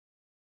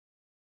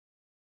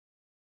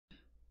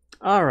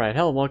Alright,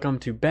 hello, welcome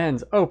to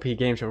Ben's OP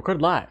Game Show,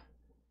 recorded live,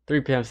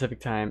 3 p.m. Pacific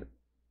Time,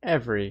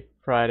 every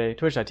Friday,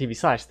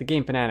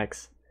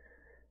 twitch.tv/thegamefanatics.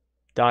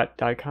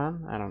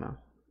 .com? I don't know.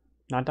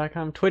 Not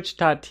 .com?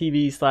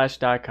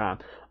 Twitch.tv/.com.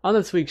 On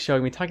this week's show, we're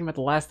going to be talking about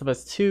The Last of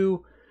Us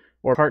 2,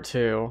 or Part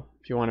 2,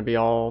 if you want to be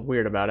all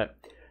weird about it.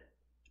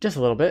 Just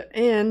a little bit.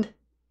 And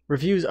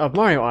reviews of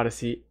Mario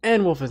Odyssey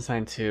and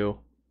Wolfenstein II.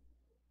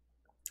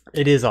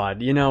 It is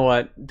odd. You know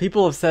what?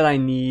 People have said I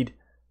need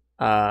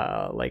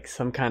like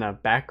some kind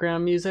of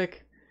background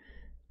music,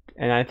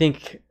 and I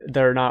think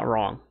they're not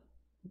wrong.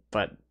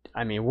 But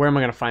I mean, where am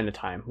I going to find the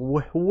time?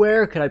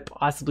 Where could I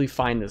possibly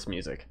find this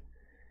music?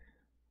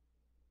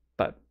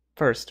 But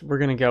first, we're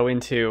going to go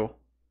into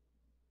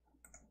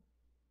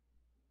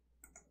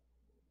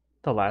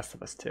The Last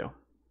of Us 2.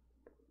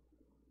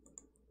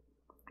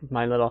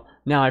 My little,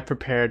 now I've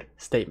prepared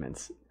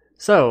statements.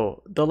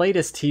 So, the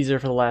latest teaser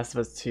for The Last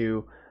of Us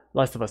 2,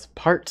 Last of Us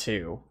Part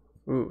 2,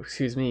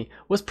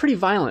 was pretty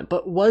violent,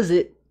 but was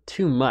it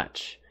too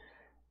much?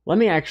 Let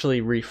me actually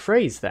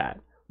rephrase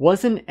that.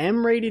 Was an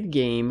M-rated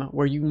game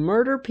where you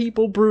murder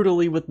people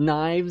brutally with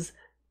knives,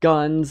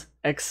 guns,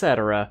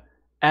 etc.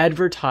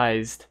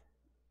 advertised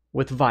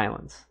with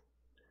violence?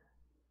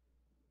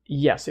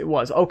 Yes, it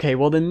was. Okay,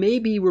 well then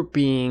maybe we're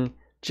being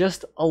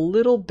just a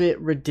little bit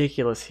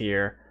ridiculous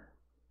here,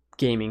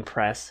 gaming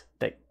press,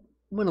 that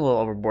went a little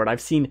overboard.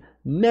 I've seen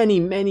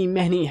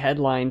many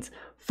headlines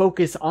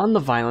focus on the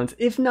violence,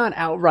 if not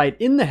outright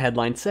in the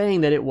headline, saying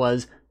that it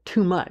was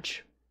too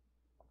much.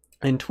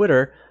 And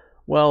Twitter,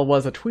 well,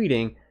 was a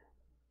tweeting,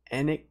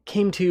 and it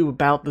came to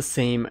about the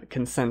same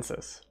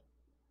consensus.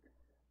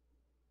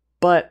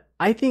 But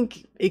I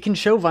think it can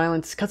show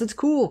violence because it's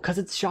cool, because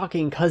it's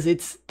shocking, because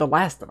it's The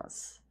Last of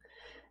Us.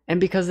 And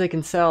because they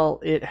can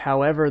sell it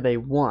however they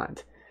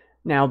want.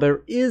 Now,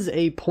 there is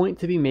a point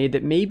to be made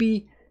that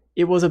maybe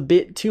it was a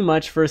bit too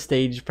much for a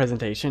staged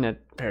presentation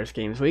at Paris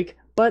Games Week,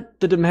 but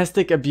the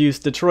Domestic Abuse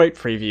Detroit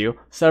preview,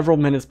 several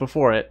minutes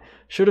before it,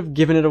 should have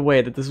given it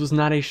away that this was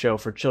not a show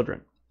for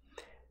children.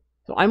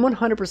 So I'm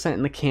 100%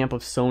 in the camp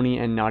of Sony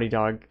and Naughty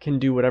Dog can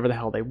do whatever the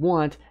hell they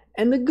want,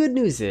 and the good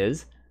news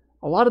is,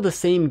 a lot of the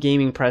same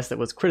gaming press that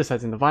was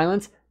criticizing the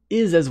violence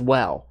is as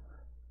well.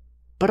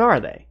 But are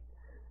they?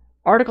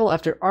 Article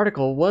after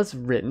article was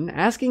written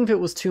asking if it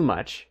was too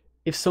much,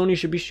 if Sony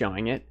should be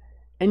showing it,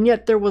 and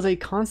yet there was a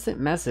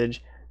constant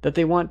message that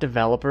they want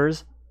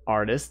developers,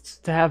 artists,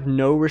 to have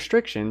no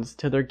restrictions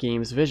to their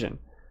game's vision.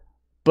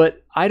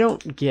 But I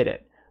don't get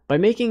it. By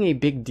making a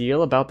big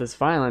deal about this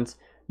violence,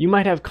 you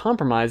might have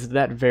compromised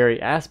that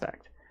very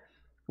aspect.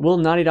 Will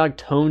Naughty Dog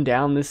tone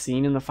down this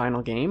scene in the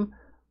final game?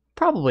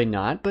 Probably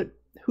not, but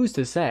who's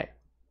to say?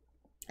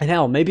 And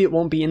hell, maybe it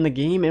won't be in the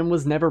game and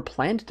was never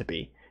planned to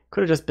be.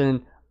 Could have just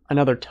been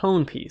another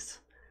tone piece.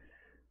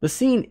 The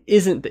scene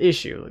isn't the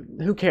issue.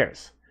 Who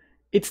cares?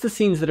 It's the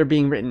scenes that are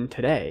being written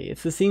today.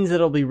 It's the scenes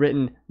that'll be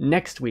written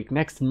next week,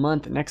 next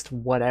month, next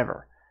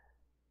whatever.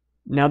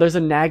 Now there's a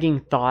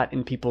nagging thought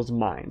in people's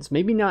minds.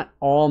 Maybe not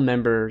all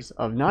members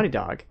of Naughty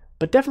Dog,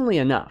 but definitely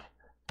enough.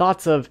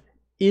 Thoughts of,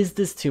 is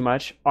this too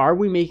much? Are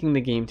we making the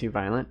game too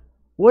violent?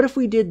 What if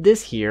we did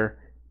this here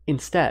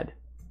instead?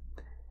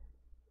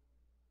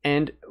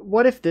 And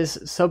what if this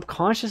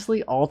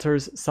subconsciously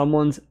alters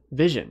someone's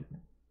vision?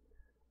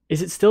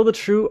 Is it still the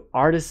true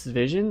artist's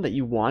vision that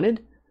you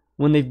wanted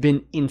when they've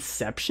been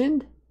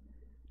inceptioned?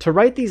 To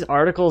write these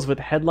articles with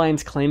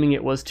headlines claiming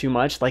it was too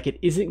much, like it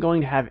isn't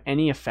going to have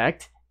any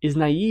effect, is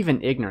naive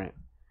and ignorant.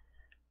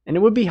 And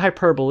it would be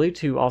hyperbole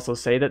to also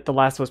say that The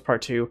Last of Us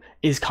Part 2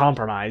 is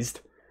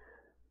compromised.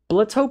 But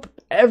let's hope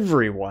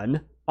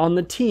everyone on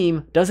the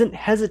team doesn't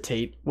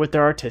hesitate with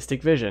their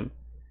artistic vision.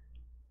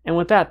 And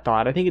with that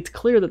thought, I think it's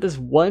clear that this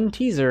one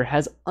teaser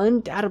has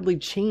undoubtedly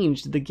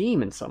changed the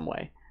game in some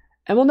way.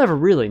 And we'll never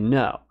really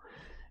know.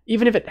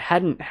 Even if it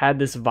hadn't had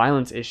this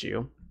violence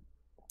issue,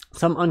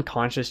 some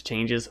unconscious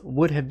changes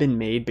would have been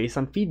made based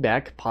on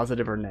feedback,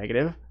 positive or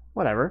negative,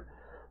 whatever.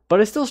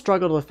 But I still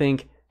struggle to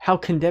think how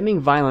condemning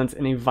violence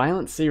in a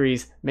violent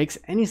series makes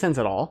any sense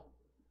at all.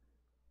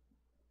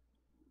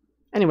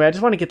 Anyway, I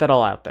just want to get that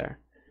all out there.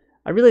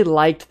 I really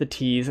liked the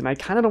tease, and I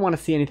kind of don't want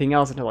to see anything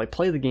else until I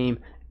play the game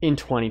in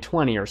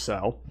 2020 or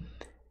so.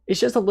 It's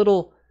just a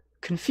little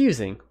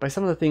confusing by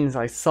some of the things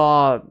I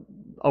saw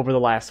over the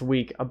last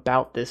week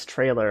about this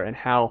trailer and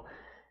how,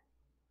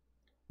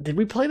 did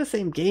we play the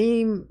same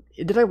game?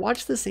 Did I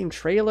watch the same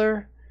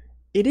trailer?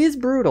 It is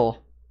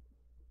brutal,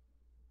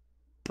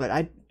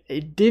 but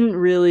it didn't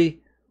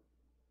really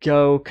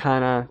go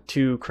kind of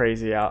too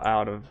crazy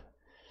out of.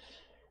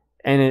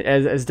 And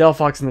as Del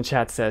Fox in the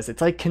chat says,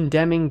 it's like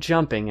condemning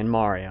jumping in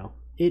Mario.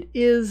 It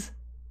is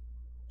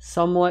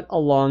somewhat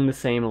along the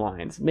same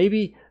lines.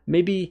 Maybe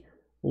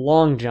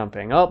long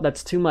jumping. Oh,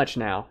 that's too much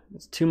now.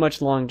 It's too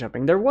much long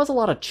jumping. There was a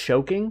lot of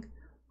choking.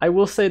 I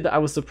will say that I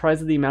was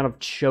surprised at the amount of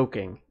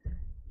choking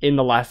in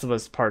The Last of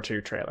Us Part 2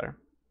 trailer.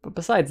 But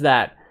besides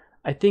that,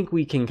 I think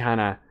we can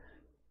kind of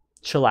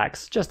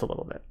chillax just a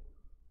little bit.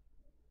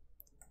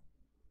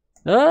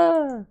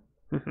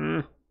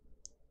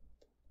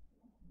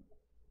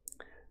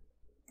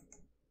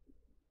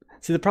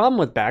 See, the problem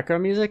with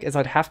background music is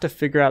I'd have to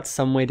figure out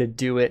some way to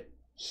do it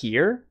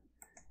here.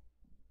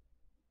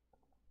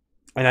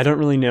 And I don't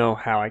really know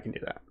how I can do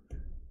that.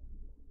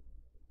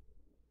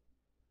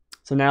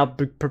 So now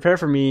prepare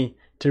for me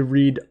to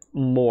read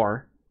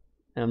more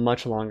and a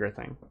much longer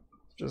thing.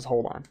 Just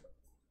hold on.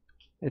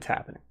 It's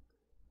happening.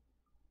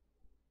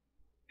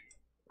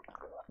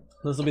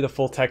 This will be the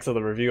full text of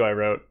the review I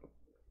wrote.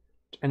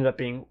 Which ended up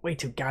being way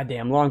too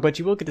goddamn long, but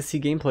you will get to see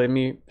gameplay of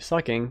me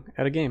sucking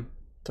at a game.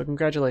 So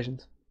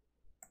congratulations.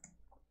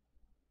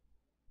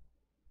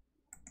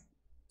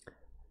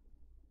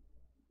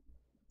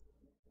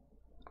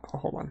 Oh,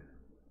 hold on.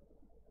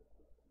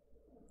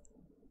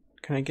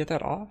 Can I get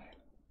that off?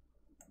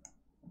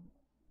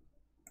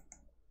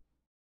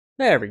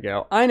 There we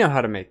go. I know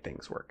how to make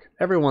things work.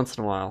 Every once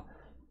in a while,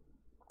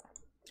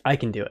 I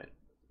can do it.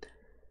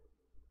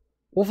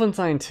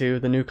 Wolfenstein II,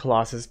 the new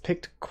Colossus,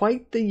 picked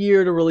quite the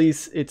year to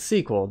release its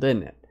sequel,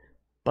 didn't it?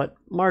 But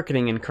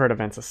marketing and current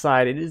events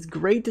aside, it is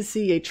great to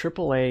see a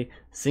AAA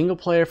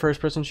single-player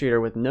first-person shooter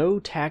with no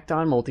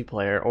tacked-on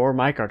multiplayer or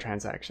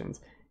microtransactions.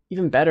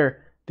 Even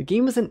better, the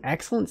game was an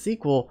excellent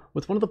sequel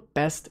with one of the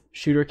best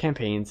shooter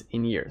campaigns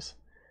in years.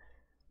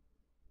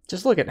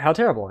 Just look at how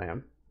terrible I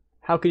am.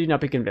 How could you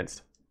not be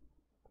convinced?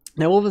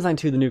 Now,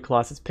 Wolfenstein II: The New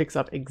Colossus picks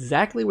up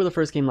exactly where the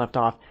first game left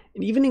off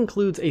and even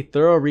includes a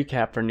thorough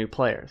recap for new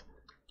players.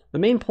 The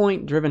main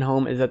point driven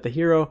home is that the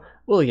hero,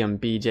 William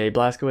B.J.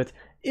 Blazkowicz,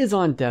 is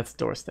on death's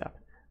doorstep.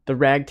 The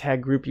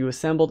ragtag group you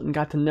assembled and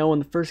got to know in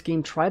the first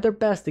game tried their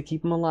best to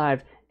keep him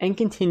alive and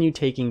continue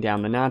taking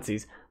down the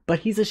Nazis, but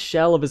he's a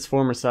shell of his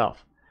former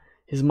self.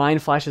 His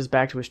mind flashes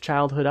back to his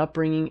childhood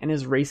upbringing and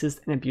his racist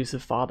and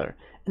abusive father,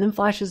 and then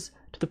flashes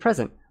to the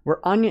present,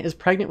 where Anya is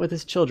pregnant with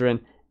his children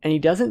and he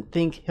doesn't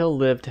think he'll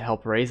live to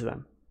help raise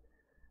them.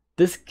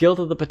 This guilt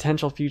of the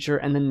potential future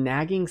and the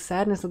nagging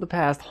sadness of the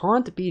past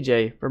haunt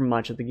BJ for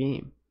much of the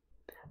game.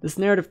 This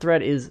narrative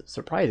thread is,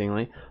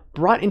 surprisingly,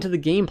 brought into the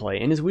gameplay.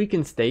 In his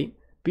weakened state,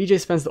 BJ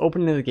spends the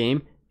opening of the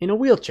game in a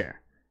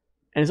wheelchair,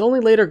 and is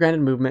only later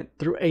granted movement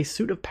through a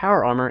suit of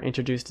power armor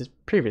introduced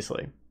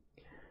previously.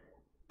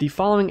 The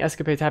following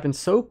escapades happen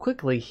so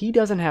quickly he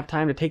doesn't have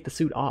time to take the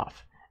suit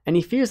off, and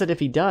he fears that if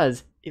he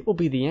does, it will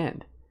be the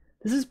end.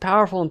 This is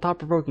powerful and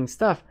thought-provoking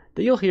stuff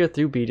that you'll hear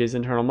through BJ's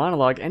internal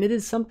monologue, and it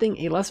is something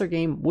a lesser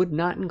game would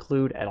not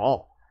include at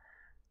all.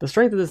 The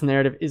strength of this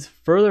narrative is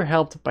further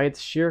helped by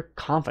its sheer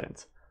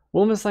confidence.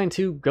 Wolfenstein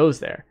 2 goes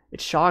there. It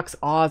shocks,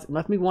 awes, and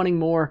left me wanting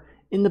more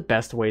in the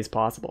best ways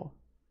possible.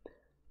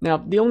 Now,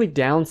 the only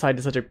downside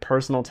to such a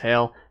personal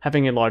tale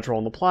having a large role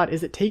in the plot is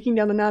that taking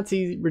down the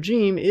Nazi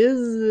regime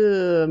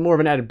is more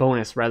of an added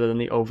bonus rather than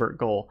the overt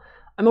goal.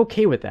 I'm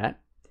okay with that,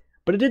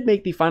 but it did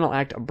make the final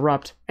act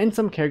abrupt, and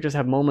some characters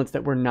have moments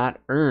that were not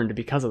earned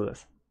because of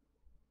this.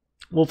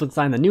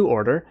 Wolfenstein: The New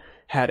Order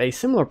had a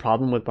similar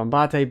problem with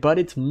Bombate, but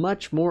it's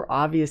much more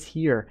obvious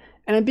here,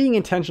 and I'm being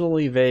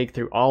intentionally vague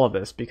through all of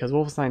this because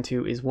Wolfenstein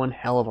 2 is one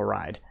hell of a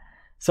ride.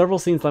 Several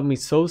scenes left me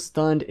so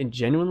stunned and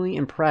genuinely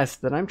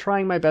impressed that I'm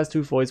trying my best to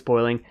avoid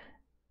spoiling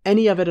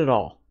any of it at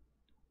all.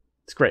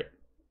 It's great.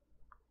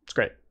 It's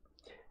great.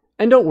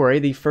 And don't worry,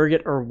 the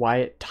Fergat or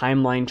Wyatt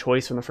timeline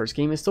choice from the first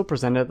game is still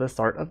presented at the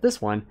start of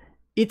this one.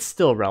 It's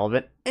still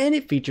relevant, and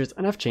it features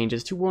enough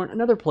changes to warrant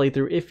another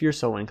playthrough if you're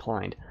so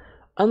inclined.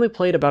 I only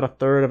played about a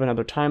third of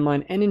another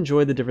timeline and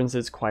enjoyed the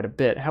differences quite a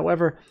bit.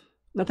 However,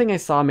 nothing I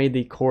saw made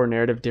the core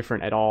narrative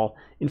different at all.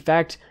 In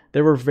fact,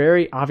 there were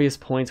very obvious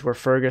points where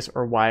Fergus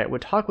or Wyatt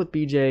would talk with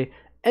BJ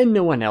and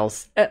no one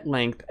else at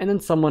length, and then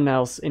someone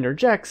else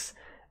interjects,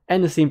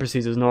 and the scene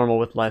proceeds as normal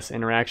with less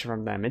interaction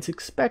from them. It's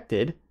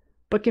expected,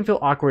 but can feel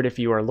awkward if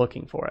you are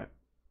looking for it.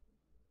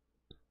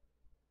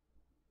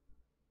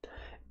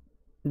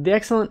 The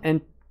excellent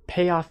and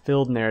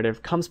payoff-filled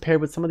narrative comes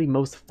paired with some of the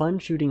most fun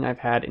shooting I've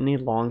had in a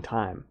long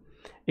time.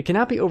 It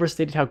cannot be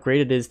overstated how great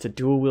it is to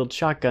dual-wield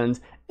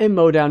shotguns and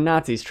mow down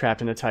Nazis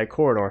trapped in a tight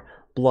corridor,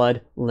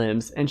 blood,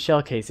 limbs, and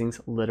shell casings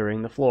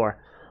littering the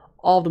floor.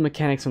 All of the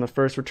mechanics from the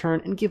first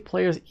return and give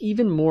players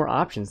even more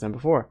options than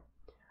before.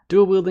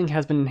 Dual wielding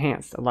has been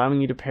enhanced,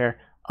 allowing you to pair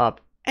up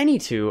any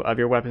two of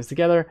your weapons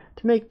together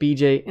to make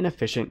BJ an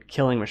efficient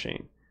killing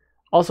machine.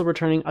 Also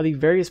returning are the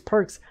various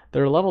perks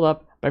that are leveled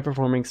up by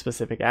performing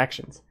specific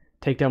actions.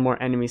 Take down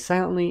more enemies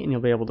silently and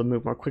you'll be able to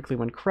move more quickly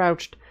when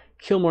crouched,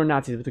 kill more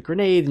Nazis with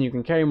grenades and you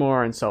can carry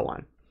more, and so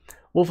on.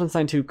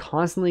 Wolfenstein 2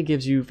 constantly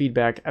gives you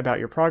feedback about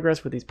your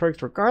progress with these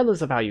perks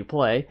regardless of how you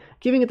play,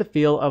 giving it the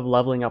feel of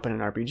leveling up in an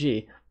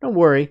RPG. Don't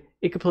worry,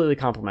 it completely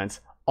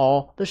complements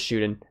all the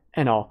shooting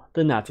and all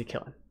the Nazi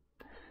killing.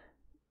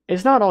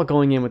 It's not all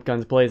going in with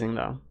guns blazing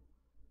though.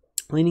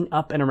 Leaning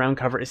up and around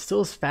cover is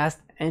still as fast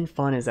and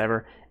fun as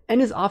ever,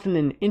 and is often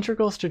an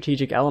integral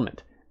strategic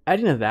element.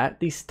 Adding to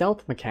that, the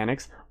stealth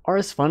mechanics are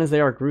as fun as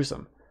they are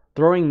gruesome.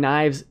 Throwing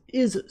knives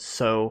is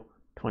so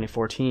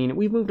 2014.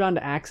 We've moved on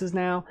to axes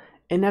now,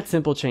 and that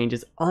simple change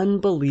is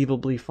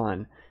unbelievably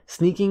fun.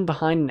 Sneaking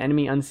behind an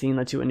enemy unseen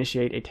lets you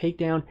initiate a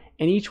takedown,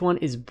 and each one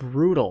is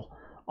brutal,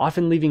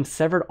 often leaving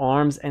severed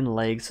arms and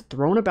legs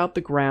thrown about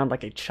the ground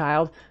like a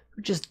child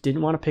who just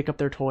didn't want to pick up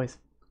their toys.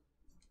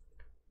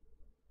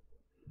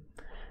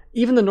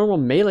 Even the normal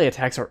melee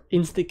attacks are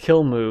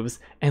insta-kill moves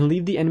and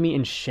leave the enemy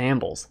in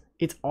shambles.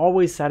 It's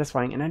always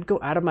satisfying, and I'd go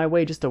out of my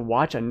way just to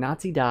watch a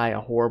Nazi die a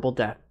horrible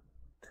death.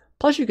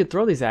 Plus, you could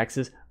throw these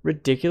axes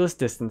ridiculous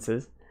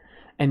distances,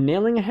 and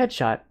nailing a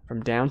headshot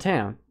from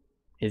downtown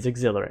is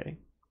exhilarating.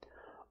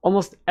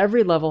 Almost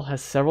every level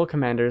has several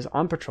commanders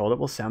on patrol that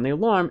will sound the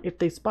alarm if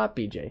they spot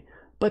BJ,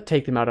 but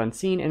take them out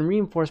unseen, and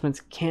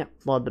reinforcements can't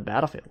flood the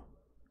battlefield.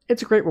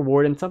 It's a great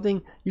reward and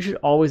something you should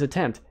always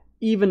attempt,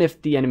 even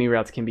if the enemy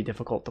routes can be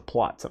difficult to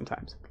plot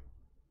sometimes.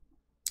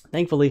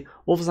 Thankfully,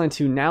 Wolfenstein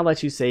II now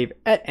lets you save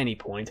at any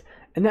point,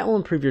 and that will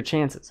improve your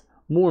chances.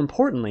 More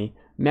importantly,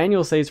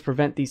 manual saves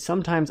prevent these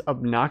sometimes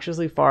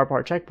obnoxiously far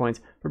apart checkpoints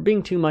from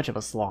being too much of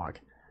a slog.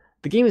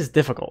 The game is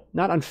difficult,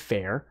 not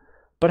unfair,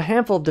 but a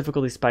handful of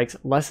difficulty spikes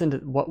lessened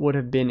what would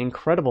have been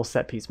incredible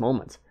set-piece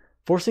moments,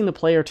 forcing the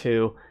player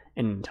to,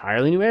 in an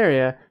entirely new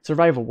area,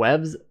 survive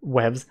waves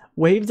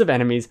of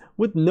enemies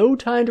with no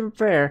time to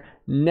prepare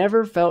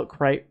never felt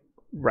quite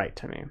right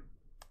to me.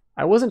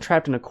 I wasn't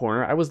trapped in a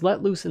corner, I was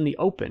let loose in the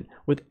open,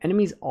 with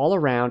enemies all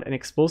around and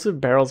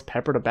explosive barrels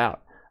peppered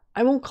about.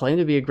 I won't claim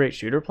to be a great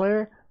shooter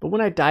player, but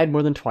when I died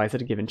more than twice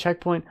at a given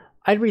checkpoint,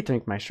 I'd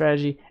rethink my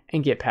strategy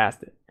and get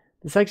past it.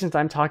 The sections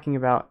I'm talking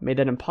about made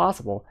that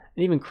impossible,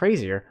 and even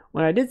crazier,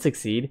 when I did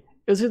succeed,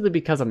 it was either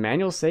because of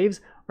manual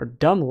saves or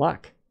dumb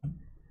luck.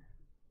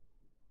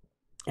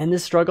 And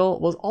this struggle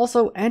was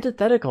also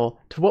antithetical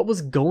to what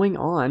was going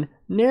on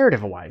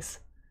narrative-wise.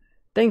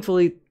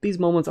 Thankfully, these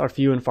moments are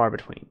few and far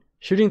between.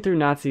 Shooting through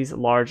Nazis'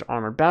 large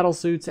armored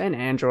battlesuits and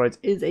androids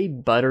is a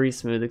buttery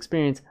smooth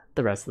experience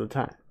the rest of the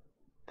time.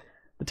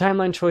 The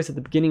timeline choice at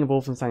the beginning of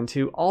Wolfenstein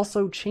II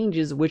also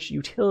changes which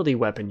utility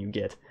weapon you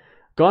get.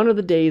 Gone are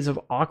the days of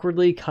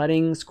awkwardly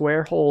cutting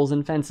square holes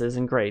in fences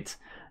and grates.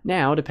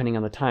 Now, depending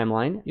on the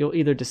timeline, you'll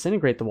either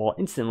disintegrate the wall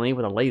instantly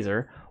with a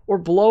laser, or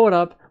blow it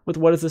up with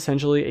what is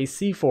essentially a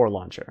C4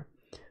 launcher.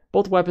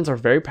 Both weapons are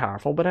very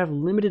powerful, but have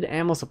limited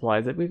ammo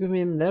supplies that they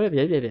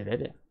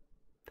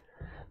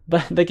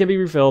can be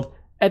refilled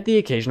at the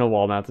occasional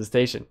wall-mounted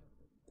station.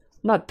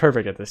 Not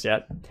perfect at this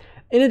yet.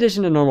 In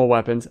addition to normal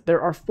weapons,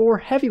 there are 4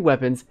 heavy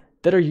weapons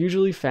that are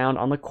usually found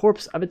on the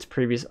corpse of its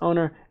previous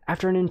owner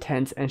after an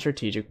intense and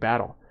strategic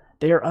battle.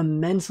 They are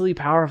immensely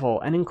powerful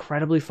and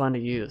incredibly fun to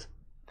use.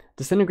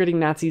 Disintegrating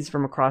Nazis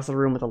from across the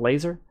room with a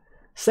laser,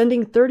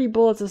 sending 30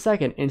 bullets a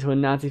second into a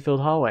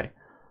Nazi-filled hallway,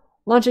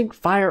 launching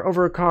fire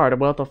over a car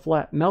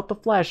to melt the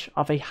flesh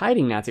off a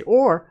hiding Nazi,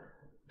 or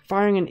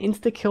firing an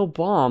insta-kill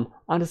bomb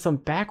onto some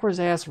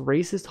backwards-ass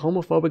racist,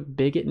 homophobic,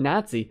 bigot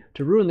Nazi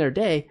to ruin their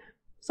day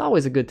is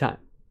always a good time.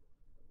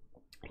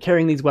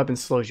 Carrying these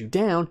weapons slows you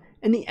down,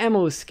 and the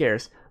ammo is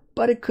scarce,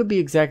 but it could be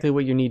exactly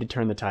what you need to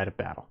turn the tide of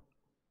battle.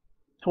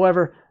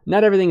 However,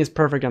 not everything is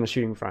perfect on the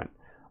shooting front.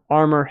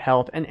 Armor,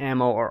 health, and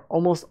ammo are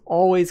almost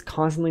always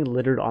constantly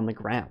littered on the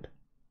ground.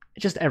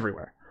 It's just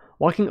everywhere.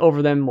 Walking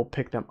over them will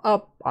pick them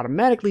up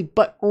automatically,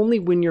 but only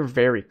when you're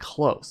very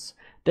close.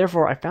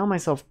 Therefore, I found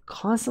myself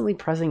constantly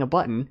pressing a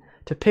button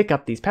to pick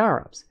up these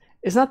power-ups.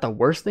 It's not the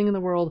worst thing in the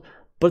world,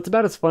 but it's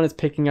about as fun as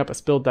picking up a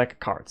spilled deck of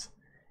cards.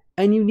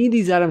 And you need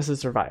these items to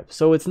survive,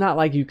 so it's not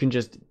like you can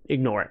just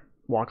ignore it,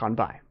 walk on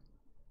by.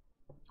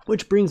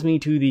 Which brings me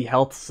to the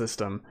health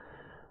system,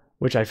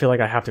 which I feel like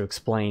I have to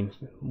explain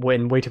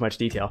in way too much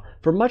detail.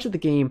 For much of the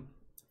game,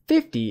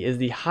 50 is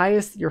the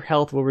highest your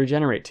health will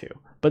regenerate to,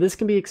 but this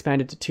can be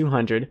expanded to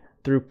 200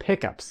 through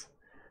pickups.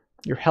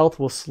 Your health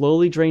will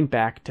slowly drain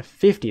back to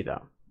 50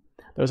 though.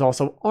 There's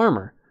also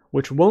armor,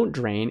 which won't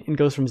drain and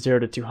goes from 0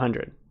 to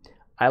 200.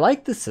 I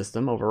like this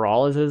system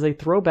overall as it is a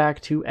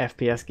throwback to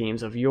FPS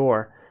games of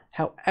yore.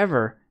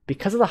 However,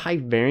 because of the high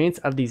variance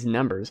of these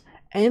numbers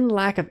and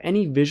lack of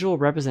any visual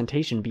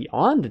representation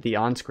beyond the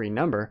on-screen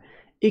number,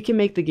 it can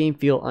make the game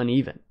feel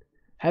uneven.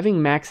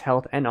 Having max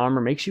health and armor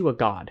makes you a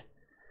god,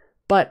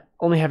 but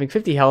only having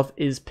 50 health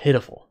is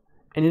pitiful.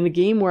 And in a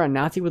game where a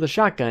Nazi with a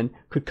shotgun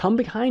could come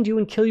behind you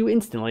and kill you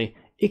instantly,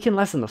 it can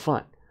lessen the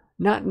fun.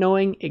 Not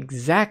knowing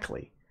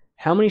exactly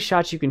how many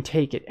shots you can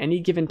take at any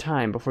given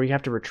time before you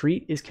have to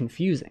retreat is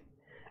confusing.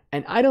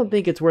 And I don't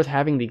think it's worth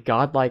having the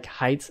godlike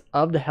heights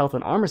of the health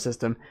and armor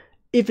system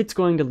if it's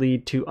going to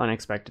lead to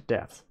unexpected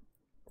deaths.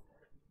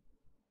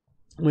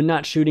 When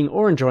not shooting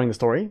or enjoying the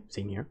story,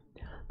 seen here,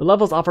 the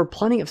levels offer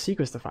plenty of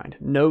secrets to find.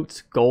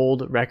 Notes,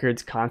 gold,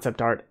 records, concept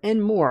art,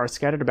 and more are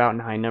scattered about in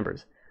high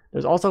numbers.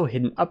 There's also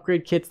hidden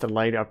upgrade kits that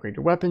allow you to upgrade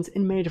your weapons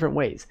in many different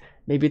ways.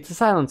 Maybe it's a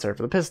silencer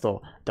for the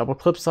pistol, double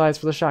clip size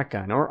for the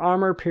shotgun, or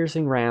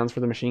armor-piercing rounds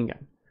for the machine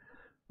gun.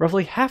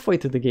 Roughly halfway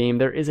through the game,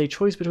 there is a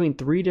choice between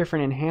 3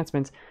 different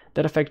enhancements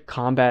that affect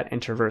combat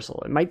and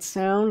traversal. It might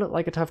sound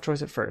like a tough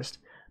choice at first,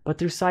 but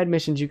through side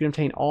missions you can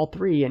obtain all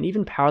 3 and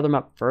even power them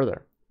up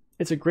further.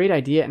 It's a great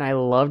idea and I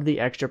loved the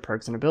extra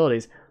perks and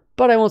abilities,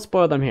 but I won't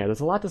spoil them here. There's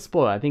a lot to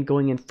spoil. I think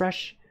going in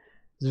fresh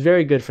is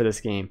very good for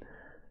this game,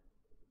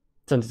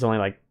 since it's only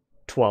like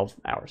 12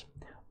 hours.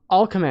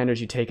 All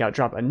commanders you take out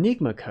drop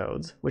Enigma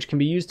codes, which can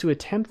be used to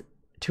attempt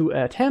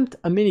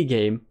a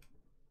minigame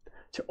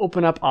to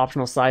open up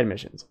optional side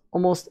missions.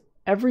 Almost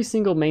every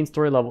single main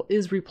story level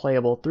is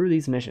replayable through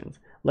these missions,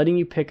 letting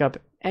you pick up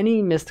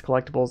any missed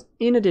collectibles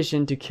in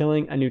addition to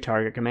killing a new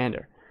target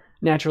commander.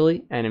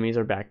 Naturally, enemies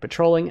are back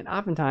patrolling, and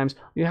oftentimes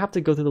you have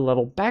to go through the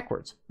level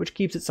backwards, which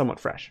keeps it somewhat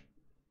fresh.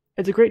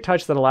 It's a great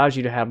touch that allows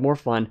you to have more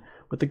fun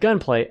with the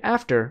gunplay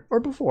after or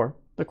before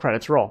the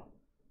credits roll.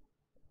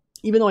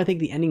 Even though I think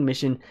the ending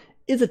mission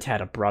is a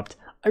tad abrupt,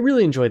 I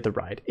really enjoyed the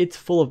ride. It's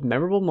full of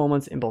memorable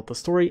moments in both the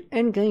story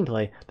and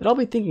gameplay that I'll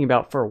be thinking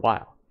about for a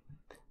while.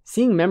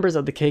 Seeing members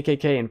of the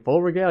KKK in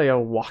full regalia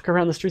walk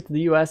around the streets of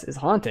the US is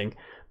haunting,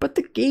 but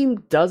the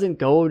game doesn't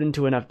go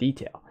into enough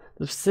detail.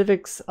 The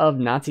specifics of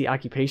Nazi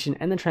occupation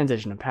and the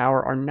transition of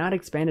power are not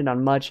expanded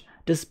on much,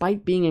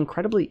 despite being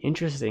incredibly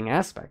interesting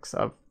aspects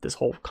of this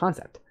whole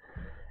concept.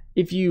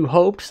 If you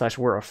hoped, /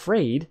 were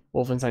afraid,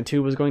 Wolfenstein II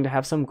was going to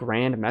have some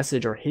grand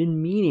message or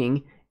hidden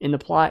meaning in the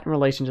plot in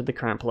relation to the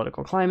current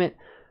political climate,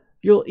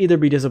 you'll either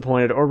be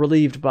disappointed or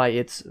relieved by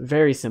its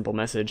very simple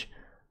message: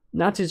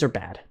 Nazis are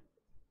bad.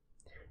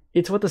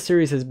 It's what the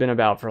series has been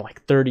about for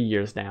like 30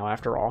 years now,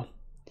 after all.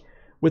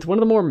 With one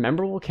of the more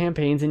memorable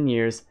campaigns in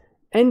years,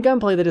 and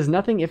gunplay that is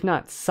nothing if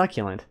not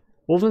succulent,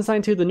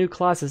 Wolfenstein II: The New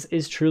Colossus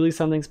is truly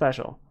something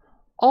special.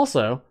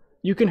 Also,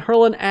 you can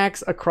hurl an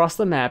axe across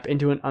the map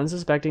into an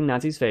unsuspecting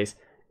Nazi's face,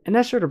 and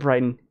that's sure to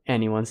brighten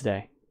anyone's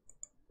day.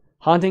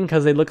 Haunting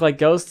because they look like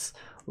ghosts?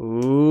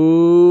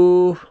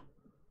 Ooh.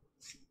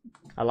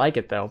 I like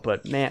it though,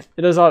 but man,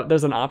 there's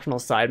an optional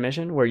side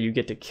mission where you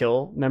get to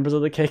kill members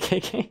of the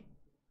KKK.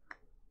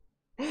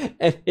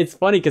 And it's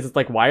funny because it's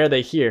like, why are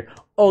they here?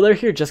 Oh, they're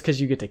here just because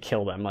you get to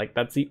kill them. Like,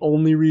 that's the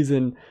only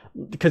reason.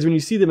 Because when you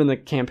see them in the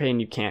campaign,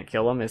 you can't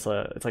kill them. It's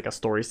like a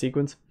story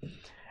sequence.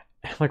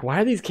 I'm like,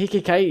 why are these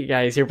KKK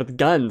guys here with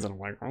guns? And I'm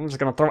like, I'm just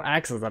gonna throw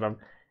axes at them.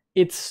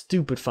 It's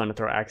stupid fun to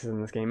throw axes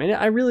in this game, and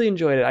I really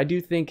enjoyed it. I do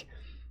think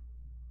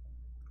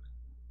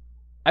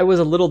I was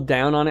a little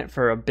down on it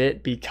for a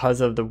bit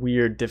because of the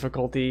weird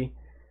difficulty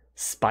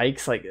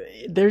spikes. Like,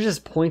 there's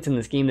just points in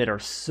this game that are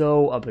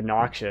so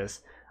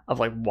obnoxious. Of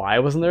like, why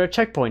wasn't there a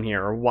checkpoint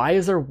here? Or why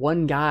is there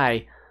one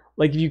guy?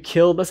 Like, if you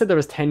killed, let's say there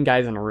was 10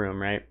 guys in a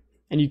room, right?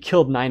 And you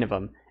killed 9 of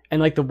them.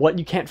 And like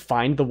you can't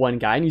find the one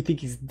guy and you think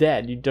he's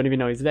dead. You don't even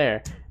know he's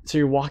there. So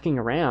you're walking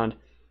around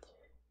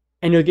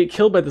and you'll get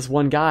killed by this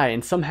one guy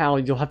and somehow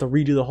you'll have to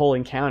redo the whole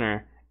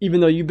encounter, even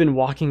though you've been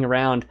walking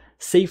around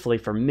safely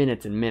for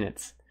minutes and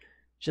minutes.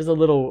 It's just a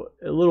little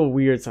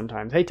weird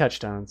sometimes. Hey,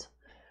 Touchstones.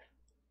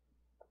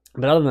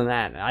 But other than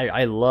that,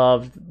 I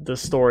loved the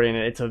story, and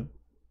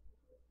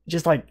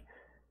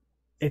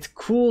it's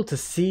cool to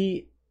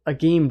see a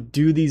game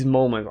do these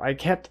moments. I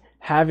kept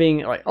having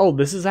like, oh,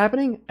 this is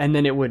happening, and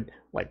then it would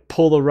like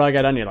pull the rug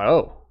out on you, like,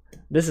 oh,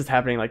 this is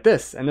happening like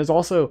this. And there's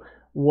also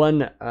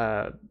one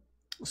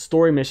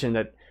story mission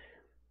that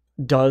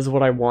does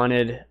what I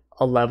wanted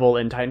a level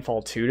in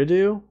Titanfall 2 to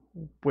do,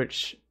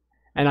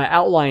 and I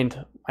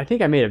outlined, I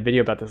think I made a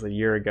video about this a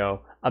year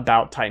ago,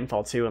 about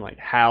Titanfall 2 and like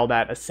how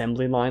that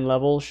assembly line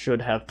level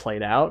should have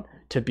played out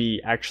to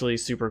be actually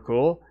super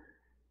cool.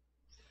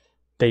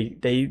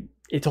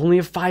 It's only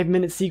a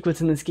 5-minute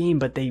sequence in this game,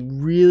 but they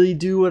really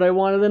do what I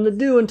wanted them to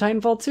do in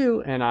Titanfall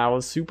 2, and I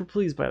was super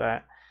pleased by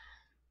that.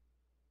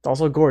 It's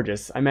also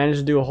gorgeous. I managed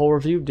to do a whole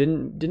review.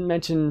 Didn't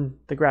mention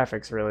the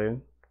graphics really.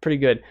 Pretty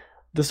good.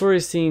 The story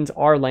scenes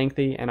are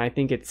lengthy, and I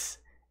think it's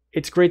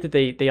great that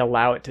they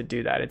allow it to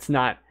do that. It's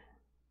not,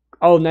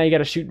 oh, now you got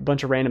to shoot a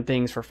bunch of random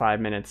things for 5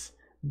 minutes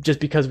just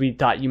because we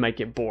thought you might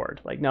get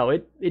bored. Like, no,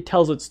 it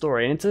tells its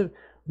story, and it's a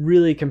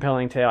really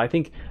compelling tale. I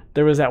think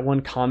there was that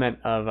one comment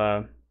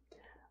of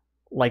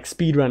like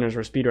speedrunners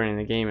were speedrunning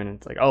the game, and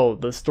it's like, oh,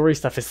 the story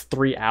stuff is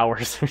 3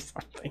 hours or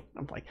something.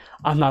 I'm like,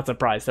 I'm not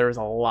surprised. There was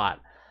a lot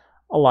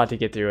to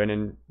get through,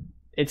 and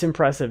it's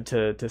impressive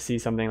to see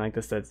something like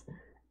this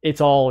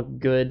it's all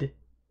good,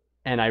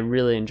 and I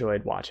really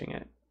enjoyed watching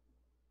it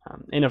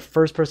in a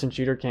first-person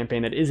shooter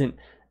campaign that isn't,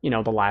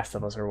 The Last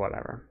of Us or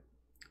whatever.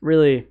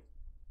 Really,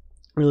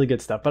 really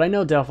good stuff. But I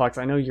know, Delphox,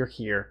 I know you're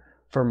here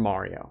for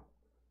Mario,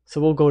 so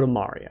we'll go to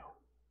Mario.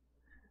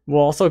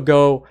 We'll also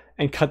go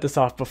and cut this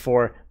off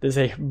before there's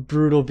a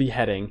brutal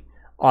beheading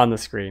on the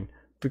screen,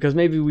 because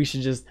maybe we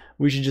should just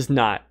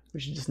not,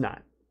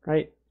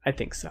 right? I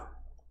think so.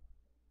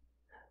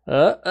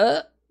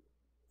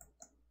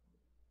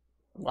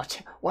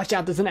 Watch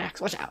out, there's an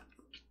axe, watch out.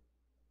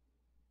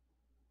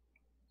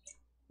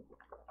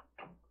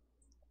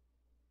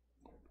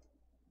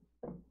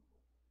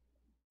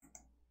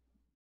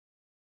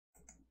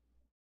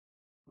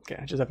 Okay,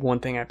 I just have one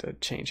thing I have to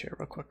change here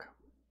real quick.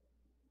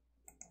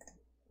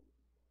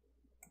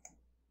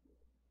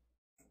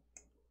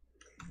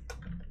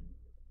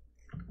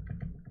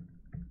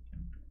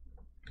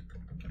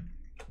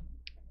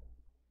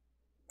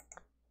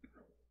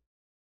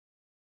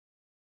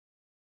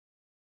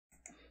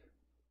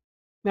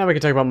 Now we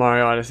can talk about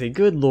Mario Odyssey.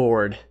 Good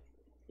lord,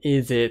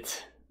 is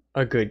it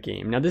a good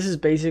game. Now this is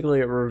basically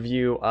a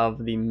review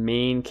of the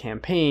main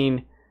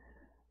campaign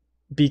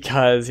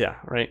because,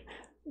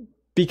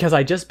 because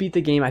I just beat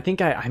the game. I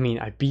think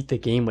I beat the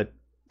game with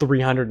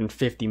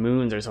 350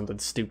 moons or something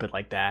stupid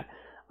like that.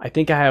 I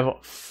think I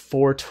have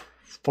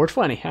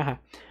 420,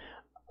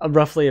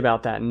 roughly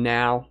about that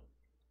now.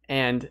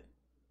 And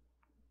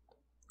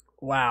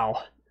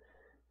wow,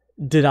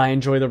 did I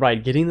enjoy the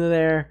ride getting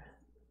there.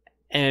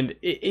 And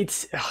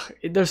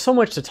there's so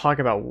much to talk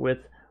about with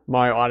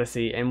Mario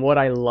Odyssey and what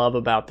I love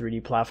about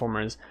 3D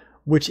platformers,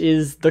 which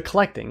is the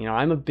collecting. You know,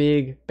 I'm a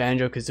big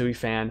Banjo-Kazooie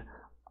fan.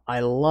 I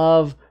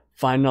love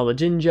finding all the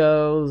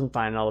Jinjos and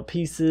finding all the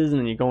pieces, and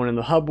then you're going in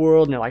the hub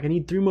world and you're like, I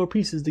need 3 more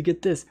pieces to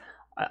get this.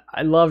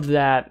 I loved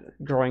that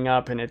growing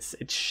up, and it's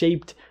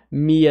shaped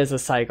me as a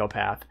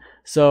psychopath.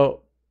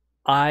 So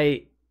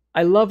I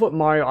love what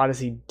Mario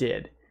Odyssey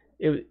did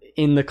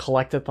in the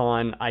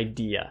collectathon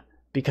idea,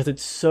 because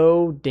it's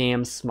so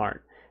damn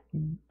smart.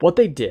 What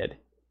they did,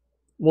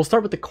 we'll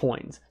start with the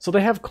coins. So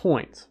they have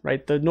coins,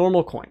 right? The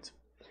normal coins.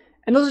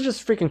 And those are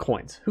just freaking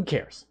coins. Who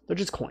cares? They're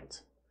just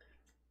coins.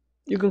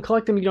 You can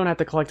collect them, you don't have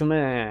to collect them,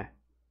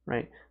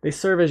 right? They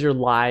serve as your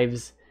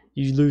lives.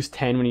 You lose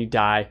 10 when you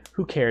die.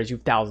 Who cares? You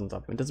have thousands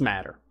of them. It doesn't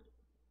matter.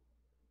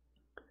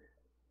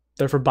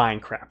 They're for buying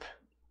crap.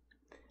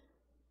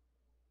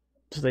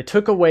 So they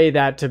took away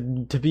that to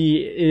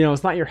be, you know,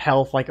 it's not your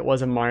health like it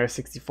was in Mario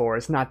 64.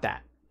 It's not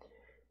that.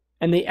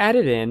 And they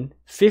added in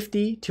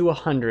 50 to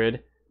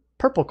 100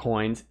 purple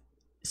coins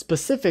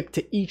specific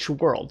to each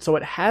world. So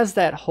it has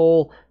that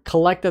whole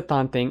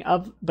collectathon thing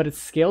but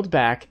it's scaled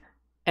back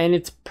and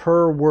it's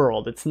per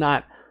world. It's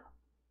not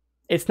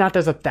there's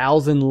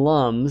 1,000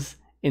 lums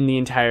in the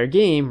entire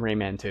game,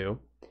 Rayman 2,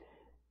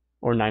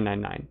 or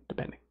 999,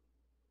 depending.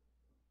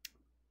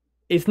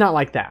 It's not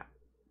like that.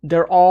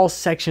 They're all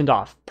sectioned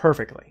off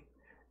perfectly.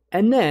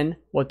 And then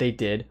what they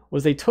did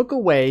was they took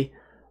away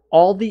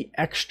all the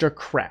extra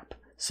crap.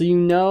 So you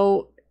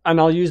know, and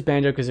I'll use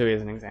Banjo-Kazooie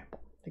as an example.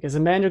 Because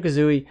in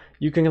Banjo-Kazooie,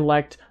 you can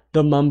collect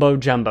the Mumbo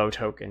Jumbo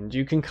tokens.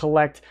 You can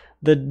collect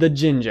the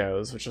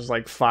Jinjos, which is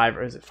like 5,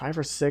 or is it 5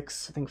 or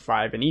 6? I think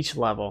 5 in each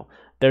level.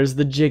 There's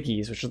the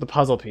Jiggies, which are the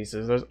puzzle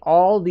pieces. There's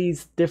all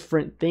these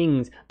different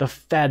things. The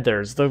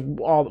feathers,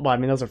 well, I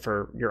mean, those are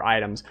for your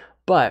items.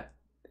 But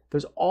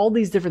there's all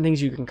these different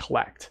things you can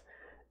collect.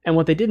 And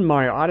what they did in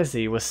Mario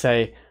Odyssey was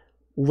say,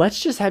 let's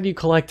just have you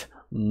collect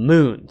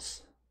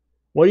moons.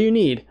 What do you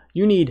need?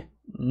 You need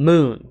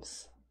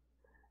moons.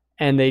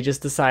 And they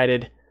just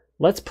decided,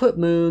 let's put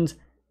moons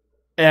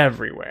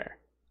everywhere.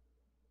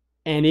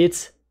 And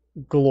it's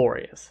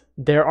glorious.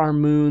 There are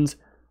moons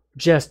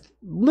just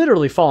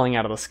literally falling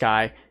out of the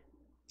sky.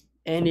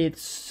 And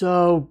it's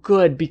so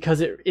good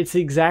because it's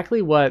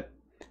exactly what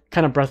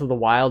kind of Breath of the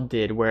Wild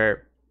did,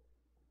 where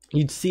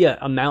you'd see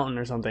a mountain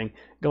or something,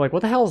 go like,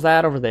 what the hell is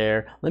that over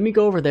there? Let me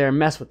go over there and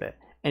mess with it.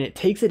 And it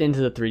takes it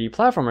into the 3D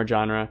platformer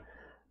genre.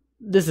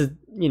 This is,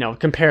 you know,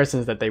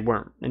 comparisons that they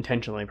weren't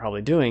intentionally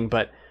probably doing,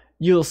 but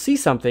you'll see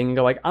something and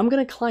go like, I'm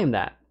going to climb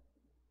that.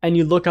 And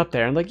you look up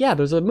there and like, yeah,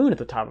 there's a moon at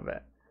the top of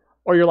it.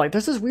 Or you're like,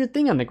 there's this weird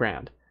thing on the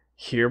ground.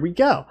 Here we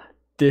go.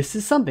 This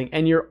is something.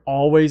 And you're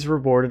always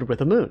rewarded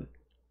with a moon.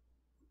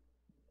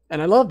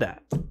 And I love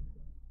that.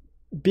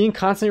 Being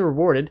constantly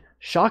rewarded,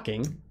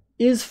 shocking,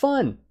 is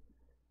fun.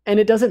 And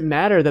it doesn't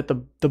matter that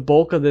the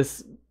bulk of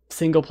this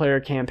single player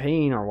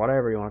campaign, or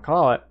whatever you want to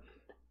call it,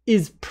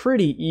 is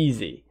pretty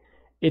easy.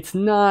 It's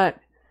not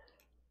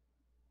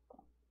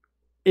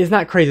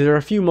crazy. There are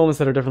a few moments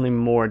that are definitely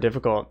more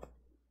difficult.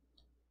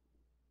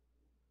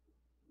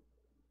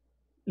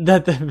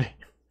 That in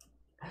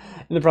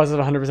the process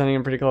of 100%ing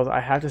I'm pretty close. I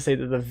have to say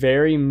that the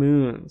very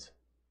moons,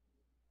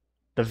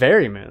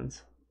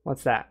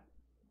 what's that?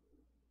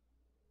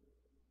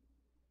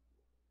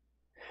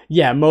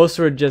 Yeah, most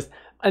were just,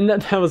 and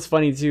that was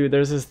funny too.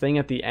 There's this thing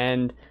at the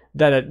end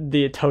that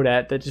the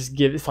Toadette that just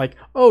gives, it's like,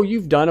 oh,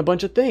 you've done a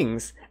bunch of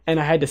things. And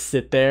I had to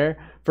sit there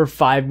for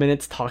 5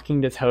 minutes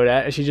talking to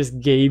Toadette, and she just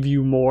gave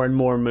you more and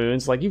more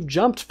moons. Like, you've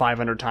jumped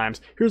 500 times.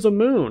 Here's a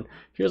moon.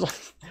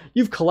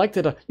 You've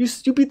collected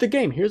you beat the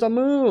game. Here's a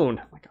moon.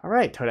 I'm like, all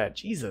right, Toadette,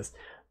 Jesus.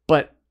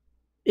 But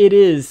it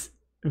is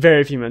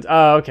very few moons.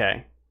 Oh,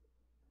 okay.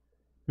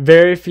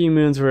 Very few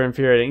moons were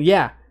infuriating.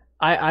 Yeah,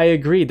 I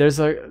agree. There's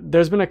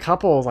been a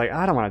couple like,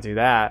 I don't want to do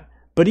that.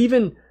 But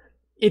even,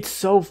 it's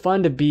so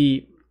fun to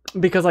be,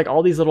 because like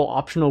all these little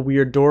optional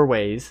weird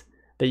doorways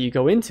that you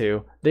go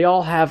into, they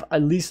all have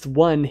at least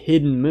one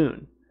hidden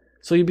moon.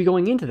 So you'll be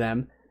going into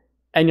them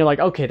and you're like,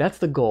 okay, that's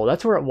the goal.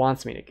 That's where it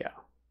wants me to go.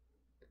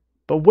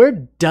 But where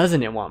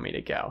doesn't it want me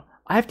to go?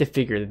 I have to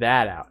figure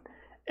that out.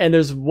 And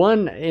there's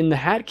one in the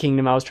Hat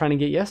Kingdom I was trying to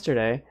get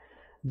yesterday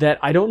that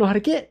I don't know how to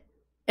get.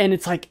 And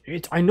it's like,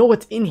 I know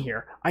it's in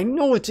here. I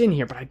know it's in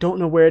here, but I don't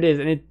know where it is.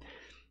 And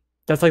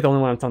that's like the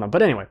only one I'm talking about.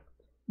 But anyway,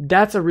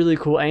 that's a really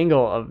cool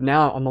angle of,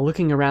 now I'm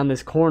looking around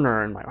this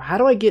corner and like, how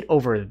do I get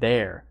over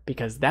there?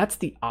 Because that's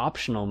the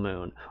optional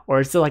moon. Or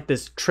it's like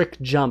this trick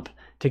jump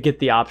to get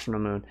the optional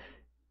moon.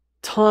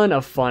 Ton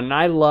of fun. And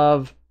I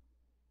love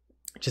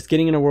just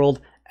getting in a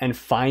world and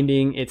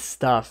finding its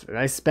stuff.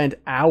 I spent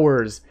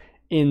hours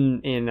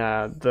in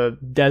the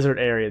desert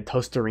area,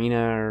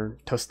 Tostarina or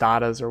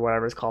Tostadas or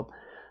whatever it's called.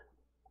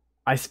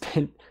 I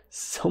spent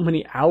so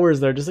many hours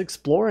there just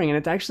exploring, and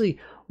it's actually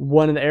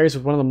one of the areas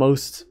with one of the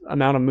most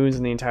amount of moons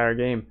in the entire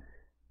game.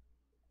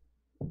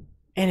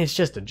 And it's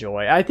just a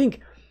joy. I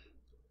think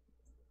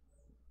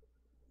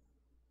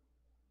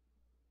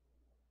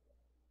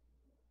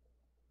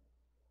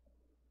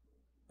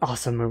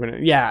Awesome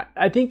movement. Yeah,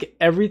 I think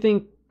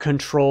everything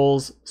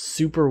controls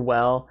super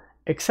well,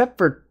 except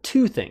for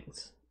two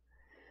things.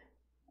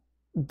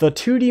 The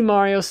 2D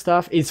Mario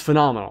stuff is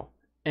phenomenal,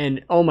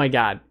 and oh my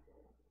god,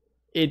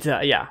 it's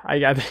yeah, I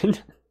got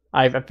it.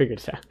 I figured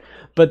it out.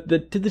 But the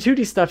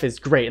 2D stuff is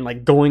great, and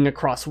like going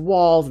across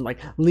walls and like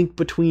link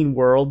between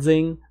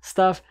worldsing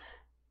stuff,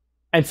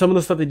 and some of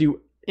the stuff they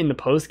do in the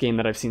post game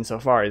that I've seen so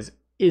far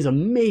is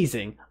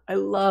amazing. I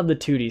love the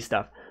 2D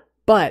stuff,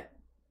 but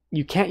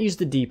you can't use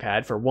the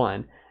D-pad for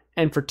one,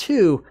 and for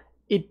two,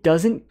 it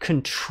doesn't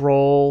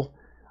control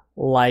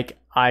like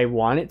I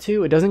want it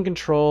to. It doesn't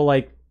control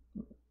like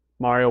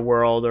Mario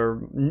World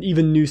or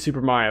even New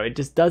Super Mario. It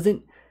just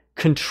doesn't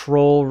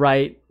control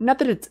right. Not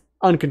that it's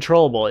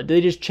uncontrollable.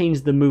 They just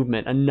changed the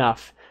movement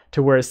enough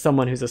to where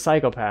someone who's a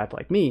psychopath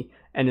like me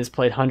and has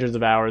played hundreds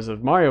of hours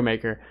of Mario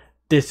Maker,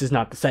 this is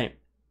not the same.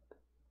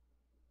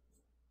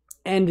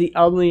 And the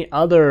only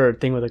other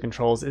thing with the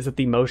controls is that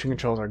the motion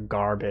controls are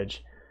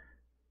garbage.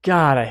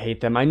 God, I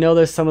hate them. I know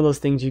there's some of those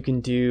things you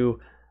can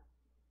do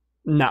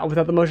not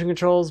without the motion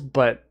controls,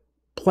 but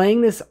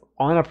playing this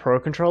on a Pro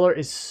controller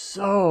is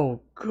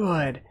so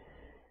good.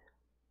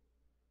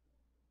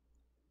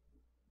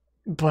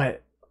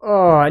 But,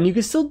 oh, and you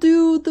can still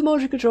do the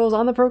motion controls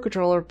on the Pro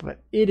controller,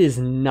 but it is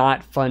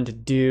not fun to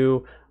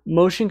do.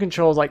 Motion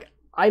controls, like,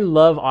 I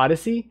love I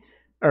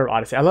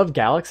love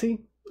Galaxy,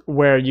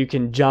 where you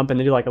can jump and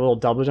they do like a little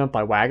double jump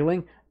by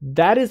waggling.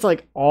 That is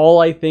like all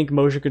I think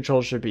motion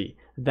controls should be.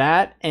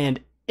 That and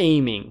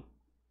aiming.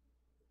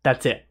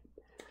 That's it.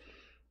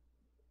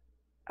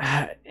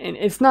 And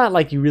it's not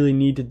like you really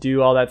need to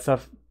do all that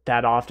stuff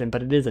that often,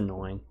 but it is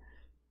annoying.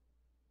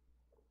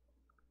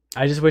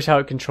 I just wish how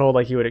it controlled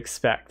like you would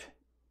expect.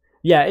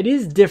 Yeah, it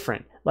is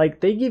different.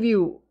 Like they give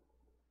you,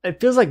 it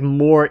feels like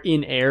more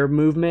in-air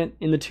movement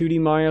in the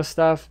 2D Mario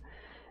stuff.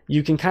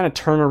 You can kind of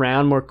turn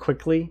around more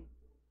quickly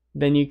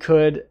than you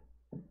could.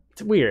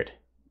 It's weird.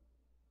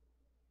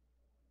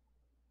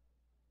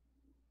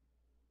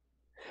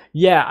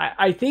 Yeah,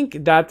 I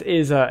think that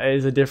is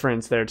a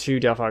difference there too,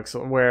 Delphox,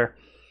 where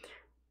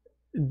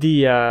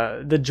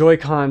the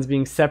Joy-Cons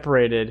being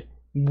separated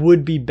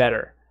would be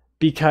better,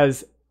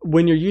 because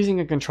when you're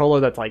using a controller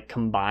that's like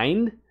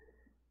combined,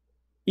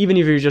 even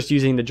if you're just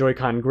using the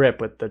Joy-Con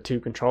grip with the two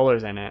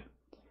controllers in it,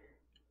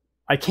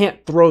 I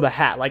can't throw the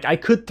hat. Like I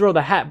could throw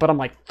the hat, but I'm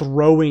like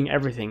throwing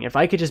everything. If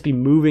I could just be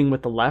moving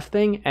with the left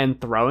thing and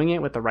throwing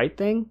it with the right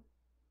thing,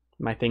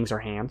 my things are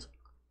hands,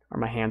 or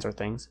my hands are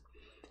things,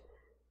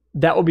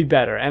 that would be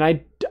better.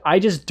 And I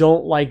just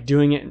don't like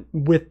doing it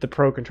with the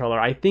Pro controller.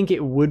 I think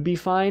it would be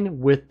fine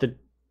with the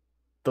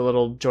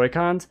little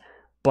Joy-Cons,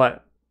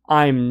 but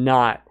I'm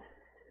not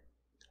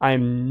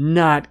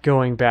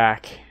going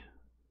back.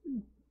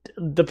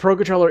 The Pro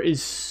controller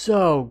is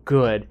so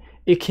good.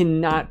 It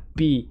cannot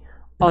be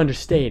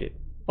understated,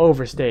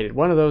 overstated.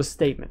 One of those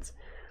statements.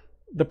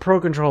 The Pro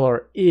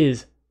controller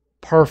is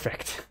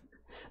perfect.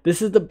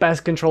 This is the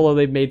best controller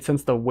they've made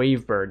since the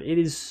Wavebird. It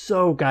is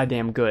so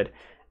goddamn good.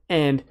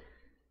 And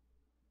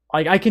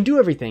like I can do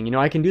everything, you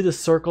know, I can do the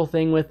circle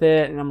thing with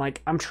it, and I'm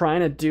like, I'm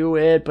trying to do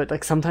it, but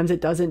like sometimes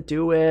it doesn't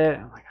do it.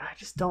 I'm like, I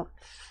just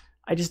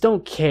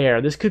don't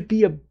care. This could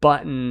be a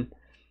button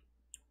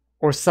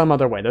or some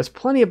other way. There's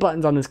plenty of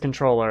buttons on this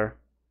controller.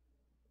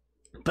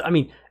 But I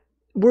mean,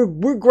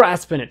 we're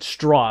grasping at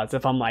straws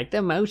if I'm like,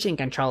 the motion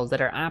controls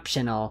that are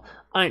optional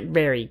aren't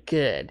very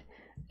good.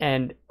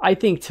 And I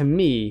think to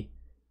me,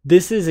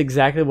 this is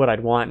exactly what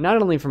I'd want,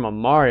 not only from a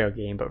Mario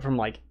game, but from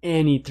like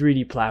any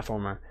 3D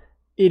platformer.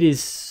 It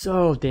is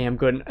so damn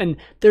good. And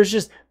there's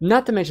just,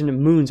 not to mention the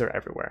moons are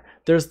everywhere.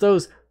 There's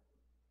those,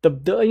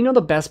 you know,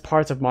 the best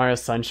parts of Mario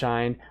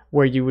Sunshine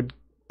where you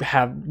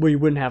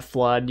wouldn't have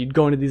flood. You'd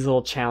go into these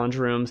little challenge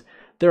rooms.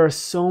 There are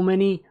so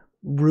many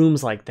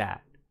rooms like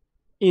that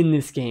in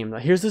this game.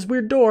 Like, here's this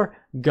weird door,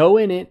 go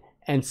in it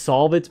and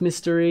solve its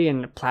mystery,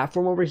 and a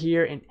platform over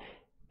here, and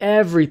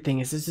everything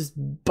is just this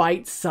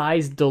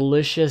bite-sized,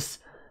 delicious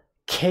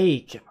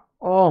cake.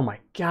 Oh my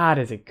god,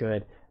 is it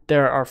good.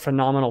 There are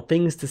phenomenal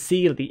things to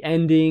see. The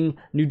ending,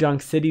 New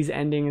Donk City's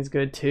ending is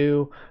good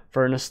too,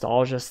 for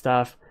nostalgia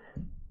stuff.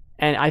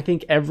 And I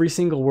think every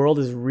single world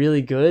is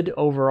really good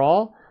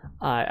overall.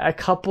 A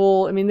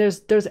couple, I mean,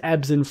 there's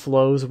ebbs and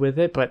flows with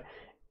it, but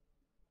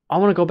I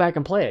want to go back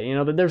and play it. You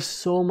know, there's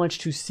so much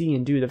to see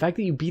and do. The fact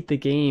that you beat the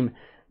game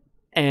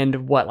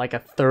and what, like a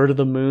third of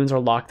the moons are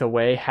locked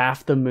away,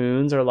 half the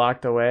moons are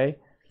locked away.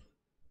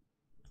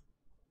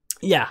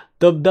 Yeah,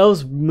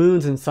 those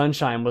moons in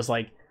Sunshine was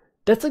like,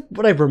 that's like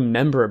what I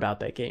remember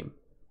about that game.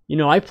 You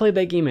know, I played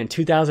that game in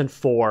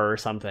 2004 or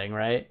something,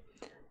 right?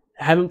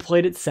 I haven't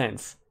played it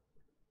since.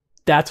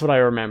 That's what I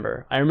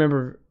remember. I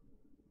remember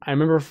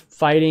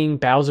fighting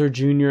Bowser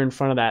Jr. in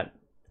front of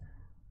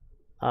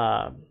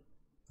that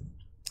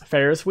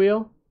Ferris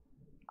wheel.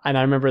 And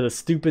I remember the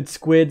stupid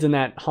squids in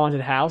that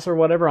haunted house or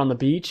whatever on the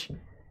beach.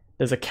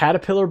 There's a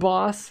caterpillar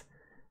boss.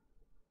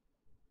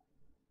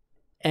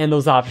 And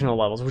those optional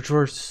levels, which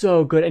were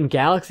so good. And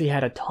Galaxy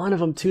had a ton of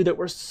them too that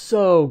were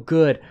so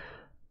good.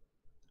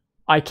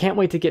 I can't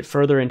wait to get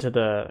further into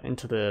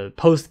the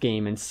post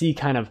game and see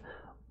kind of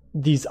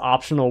these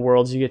optional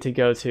worlds you get to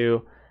go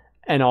to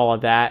and all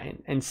of that,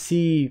 and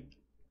see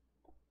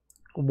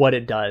what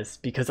it does,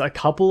 because a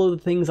couple of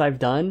the things I've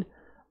done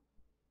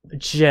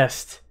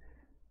just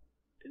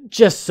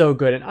so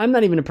good. And I'm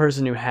not even a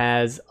person who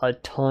has a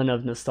ton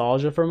of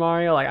nostalgia for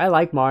Mario. Like, I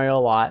like Mario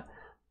a lot,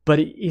 but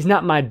he's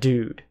not my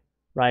dude,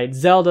 right?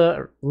 Zelda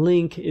or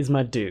Link is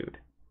my dude.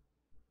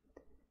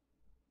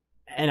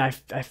 And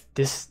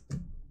this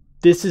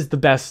is the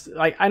best.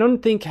 Like, I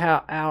don't think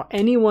how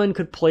anyone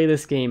could play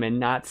this game and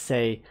not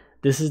say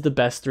this is the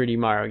best 3D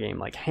Mario game.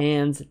 Like,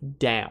 hands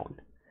down.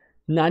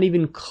 Not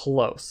even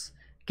close.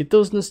 Get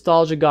those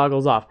nostalgia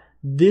goggles off.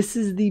 This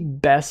is the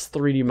best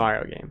 3D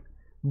Mario game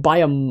by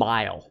a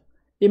mile.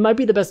 It might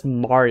be the best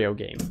Mario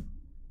game.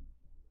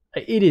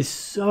 It is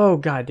so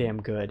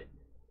goddamn good.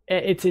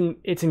 It's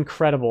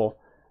incredible.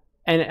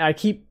 And I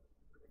keep,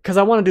 because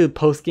I want to do the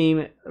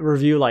post-game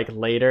review like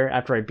later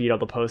after I beat all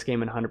the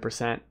post-game and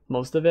 100%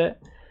 most of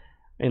it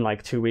in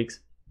like 2 weeks.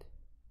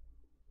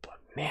 But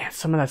man,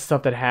 some of that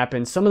stuff that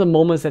happened, some of the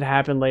moments that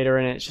happened later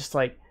in it, it's just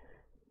like,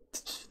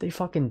 they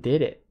fucking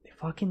did it. They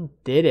fucking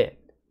did it.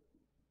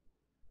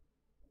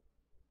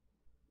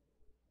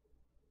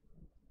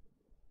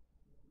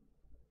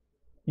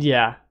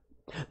 Yeah,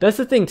 that's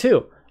the thing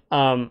too.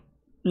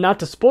 Not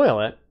to spoil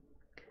it,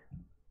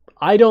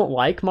 I don't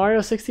like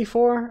Mario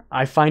 64.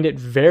 I find it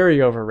very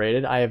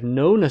overrated. I have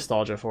no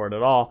nostalgia for it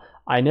at all.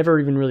 I never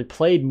even really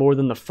played more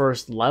than the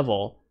first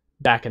level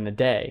back in the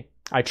day.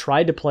 I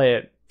tried to play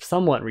it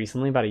somewhat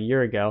recently, about a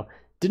year ago.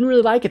 Didn't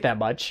really like it that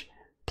much.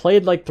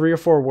 Played like 3 or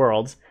 4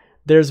 worlds.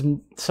 There's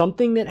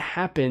something that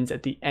happens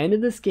at the end of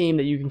this game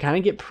that you can kind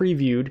of get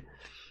previewed,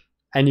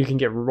 and you can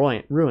get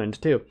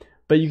ruined too.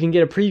 But you can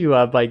get a preview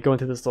of by going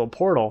through this little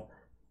portal.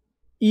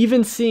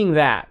 Even seeing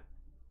that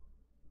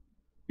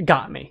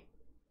got me.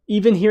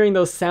 Even hearing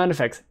those sound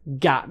effects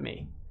got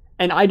me.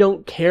 And I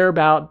don't care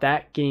about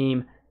that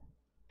game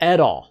at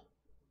all.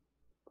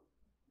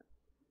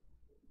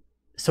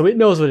 So it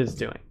knows what it's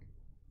doing.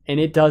 And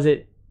it does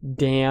it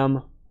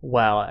damn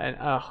well. And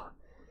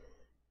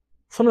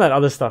some of that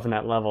other stuff in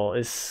that level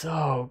is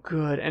so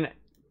good. And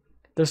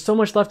there's so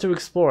much left to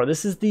explore.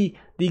 This is the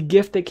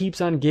gift that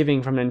keeps on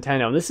giving from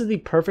Nintendo. This is the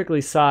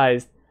perfectly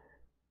sized...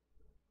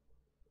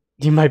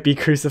 You might be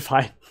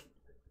crucified.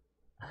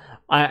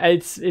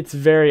 It's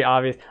very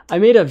obvious. I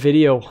made a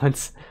video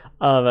once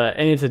of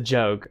and it's a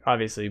joke,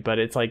 obviously, but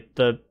it's like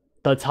the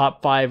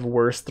top 5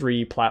 worst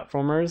 3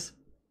 platformers.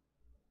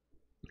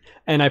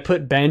 And I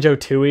put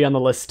Banjo-Tooie on the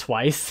list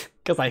twice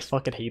because I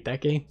fucking hate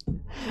that game.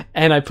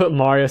 And I put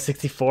Mario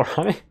 64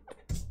 on it.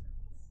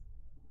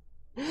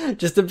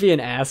 Just to be an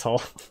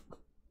asshole.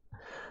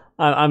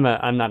 I'm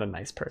not a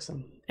nice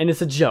person. And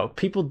it's a joke.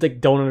 People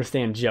don't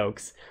understand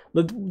jokes.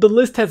 The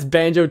list has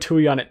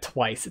Banjo-Tooie on it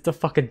twice. It's a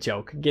fucking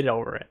joke. Get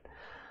over it.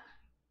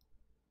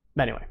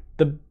 But anyway,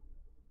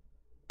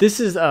 this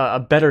is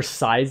a better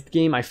sized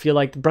game. I feel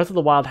like Breath of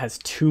the Wild has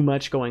too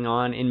much going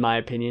on, in my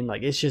opinion.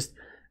 Like,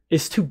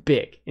 it's too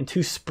big and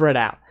too spread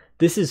out.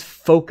 This is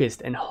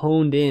focused and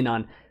honed in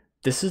on,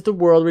 this is the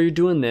world where you're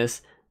doing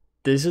this.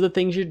 These are the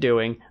things you're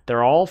doing.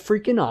 They're all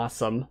freaking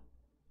awesome.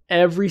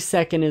 Every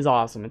second is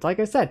awesome. It's like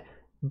I said,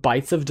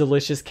 bites of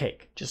delicious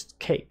cake. Just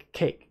cake,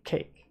 cake,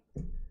 cake.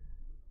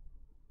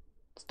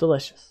 It's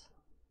delicious.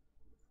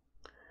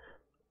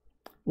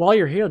 While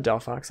you're here,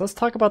 Delphox, let's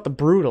talk about the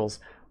Brutals,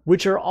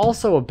 which are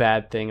also a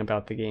bad thing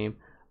about the game.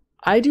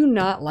 I do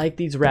not like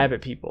these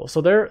rabbit people.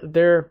 So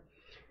they're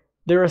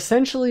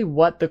essentially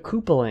what the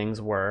Koopalings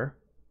were,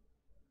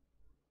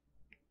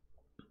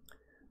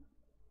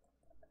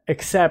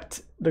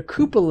 except the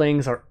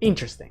Koopalings are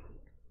interesting.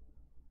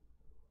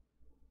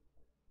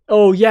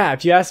 Oh yeah,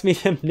 if you asked me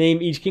to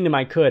name each kingdom,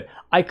 I could.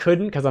 I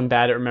couldn't because I'm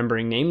bad at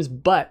remembering names,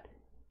 but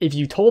if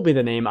you told me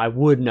the name, I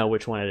would know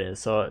which one it is.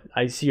 So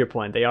I see your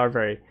point. They are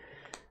very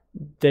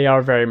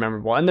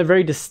memorable, and they're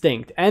very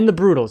distinct. And the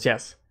Brutals,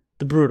 yes,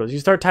 the Brutals. You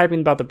start typing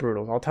about the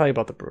Brutals, I'll tell you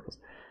about the Brutals.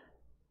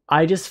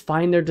 I just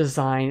find their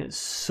design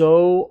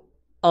so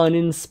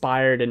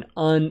uninspired and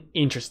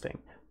uninteresting.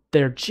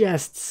 They're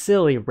just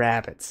silly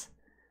rabbits.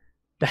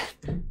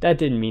 That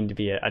didn't mean to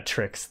be a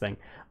tricks thing.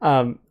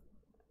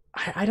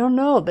 I don't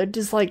know. They're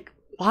just like,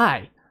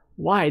 why?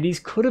 Why? These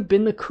could have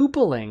been the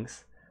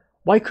Koopalings.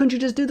 Why couldn't you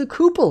just do the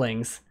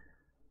Koopalings?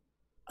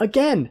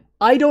 Again,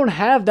 I don't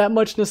have that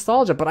much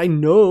nostalgia, but I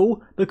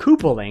know the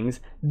Koopalings.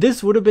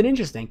 This would have been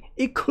interesting.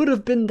 It could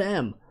have been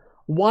them.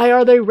 Why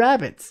are they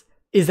rabbits?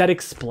 Is that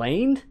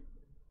explained?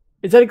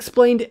 Is that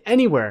explained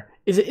anywhere?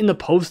 Is it in the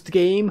post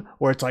game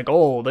where it's like,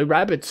 oh, the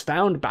rabbits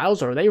found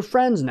Bowser, they're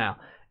friends now?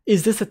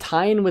 Is this a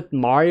tie-in with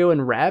Mario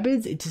and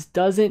Rabbids? It just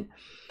doesn't.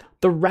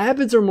 The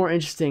Rabbids are more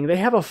interesting. They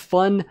have a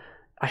fun,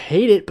 I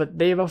hate it, but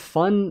they have a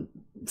fun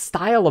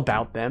style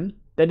about them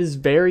that is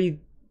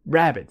very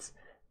Rabbids.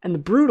 And the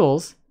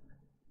Brutals,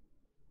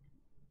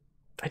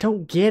 I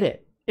don't get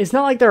it. It's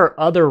not like there are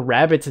other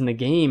rabbits in the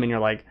game and you're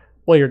like,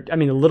 well, the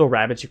little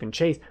rabbits you can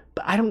chase,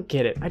 but I don't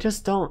get it. I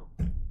just don't.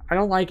 I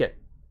don't like it.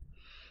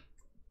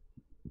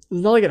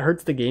 It's not like it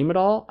hurts the game at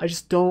all. I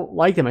just don't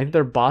like them. I think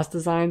their boss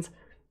designs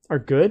are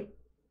good.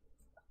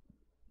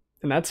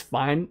 And that's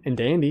fine and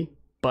dandy.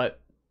 But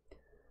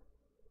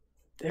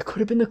it could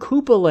have been the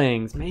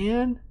Koopalings,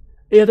 man.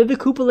 Yeah, they're the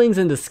Koopalings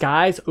in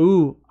disguise.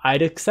 Ooh,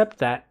 I'd accept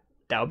that.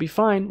 That would be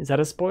fine. Is that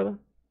a spoiler?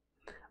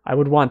 I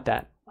would want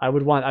that.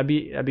 I'd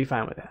be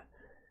fine with that.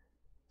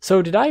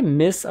 So did I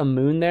miss a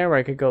moon there where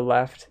I could go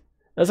left?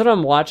 That's what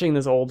I'm watching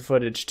this old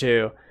footage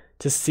too,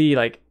 to see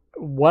like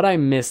what I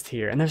missed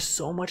here. And there's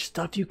so much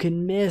stuff you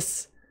can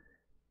miss.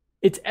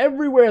 It's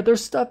everywhere.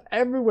 There's stuff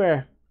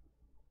everywhere.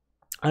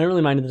 I don't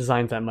really mind the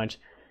designs that much.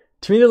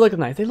 To me, they look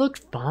nice. They look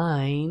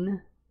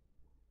fine.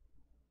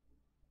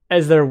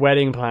 As their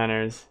wedding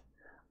planners.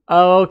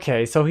 Oh,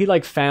 okay. So he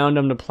like found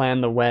them to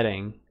plan the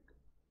wedding.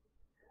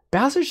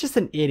 Bowser's just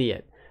an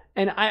idiot.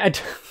 And I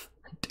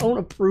don't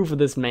approve of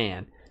this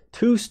man.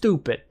 Too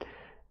stupid.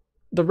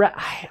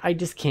 I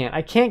just can't.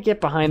 I can't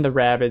get behind the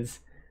Rabbids.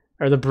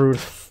 Or the Brood.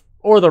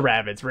 Or the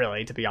Rabbids,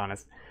 really, to be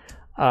honest.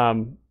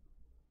 But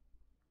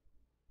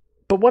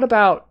what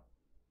about...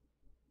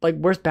 Like,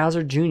 where's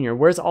Bowser Jr.?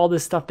 Where's all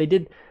this stuff? They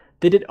did...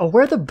 Oh,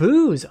 where are the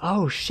boos?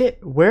 Oh,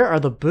 shit. Where are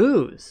the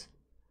boos?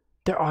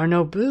 There are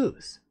no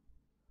boos.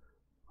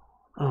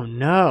 Oh,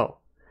 no.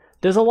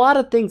 There's a lot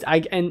of things...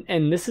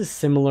 And this is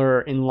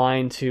similar in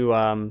line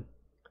to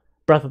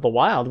Breath of the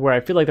Wild, where I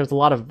feel like there's a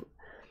lot of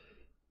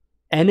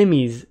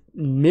enemies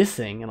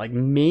missing, and like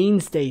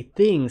mainstay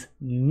things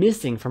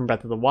missing from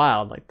Breath of the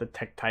Wild, like the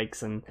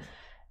Tektites and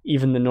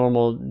even the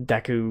normal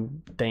Deku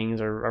things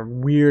are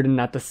weird and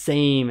not the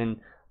same, and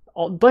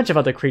a bunch of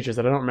other creatures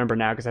that I don't remember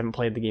now because I haven't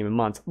played the game in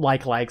months.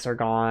 Likes are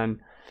gone,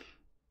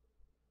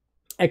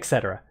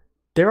 etc.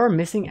 There are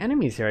missing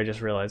enemies here, I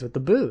just realized, with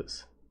the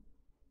boos.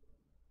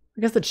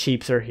 I guess the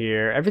Cheeps are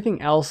here.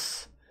 Everything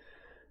else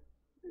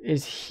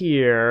is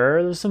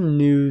here. There's some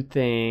new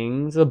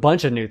things. A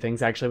bunch of new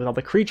things, actually, with all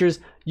the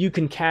creatures you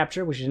can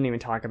capture, which you didn't even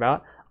talk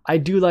about. I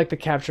do like the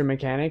capture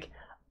mechanic.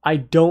 I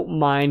don't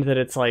mind that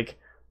it's like,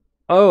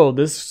 oh,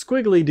 this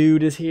squiggly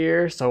dude is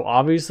here, so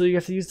obviously you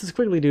have to use the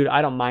squiggly dude.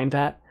 I don't mind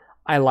that.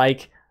 I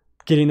like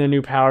getting their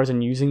new powers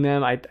and using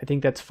them. I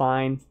think that's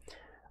fine.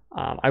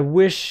 I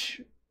wish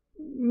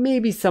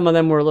maybe some of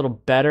them were a little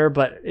better,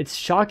 but it's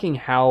shocking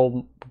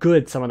how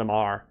good some of them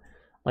are.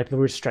 Like the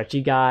weird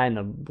stretchy guy and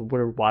the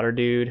weird water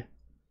dude.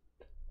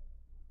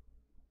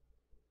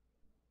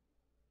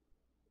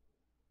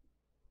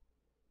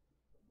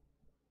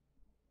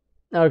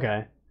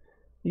 Okay.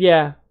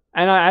 Yeah.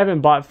 And I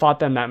haven't fought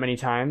them that many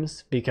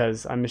times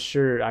because I'm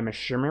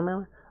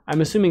assuming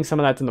some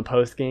of that's in the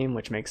post game,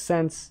 which makes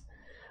sense.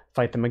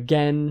 Fight them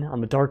again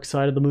on the dark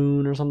side of the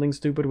moon or something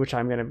stupid, which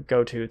I'm gonna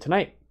go to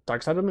tonight.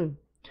 Dark side of the moon.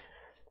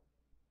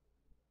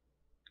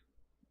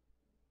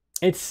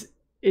 It's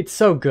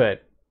so good.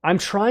 I'm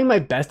trying my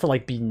best to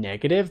like be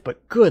negative,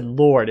 but good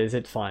lord, is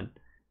it fun.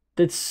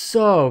 It's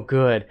so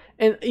good.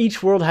 And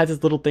each world has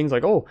its little things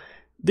like, oh,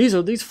 these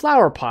are these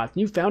flower pots,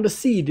 and you found a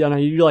seed.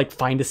 And you like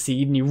find a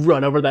seed and you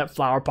run over that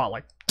flower pot,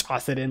 like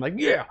toss it in, like,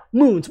 yeah,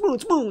 moons.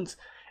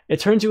 It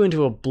turns you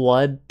into a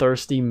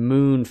bloodthirsty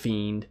moon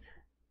fiend.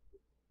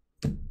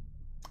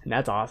 And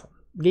that's awesome.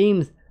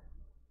 Game's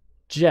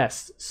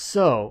just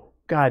so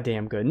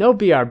goddamn good. No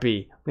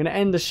BRB. I'm gonna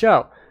end the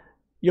show.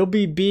 You'll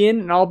be being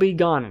and I'll be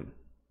gone.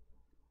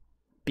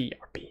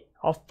 BRB.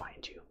 I'll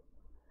find you.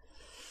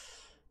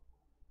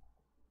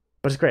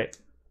 But it's great.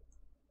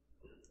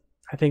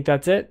 I think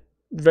that's it.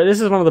 This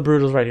is one of the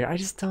Brutals right here. I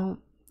just don't...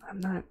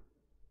 I'm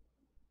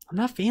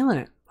not feeling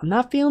it. I'm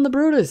not feeling the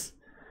Brutus.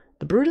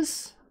 The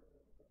Brutus...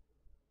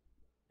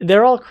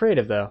 They're all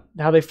creative, though.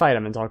 How they fight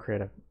them is all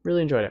creative.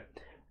 Really enjoyed it.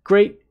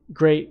 Great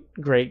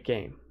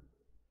game.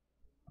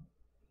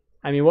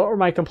 I mean, what were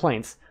my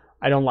complaints?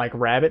 I don't like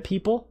rabbit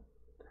people.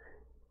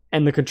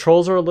 And the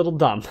controls are a little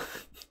dumb.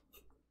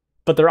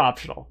 But they're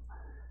optional.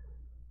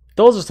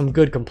 Those are some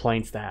good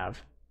complaints to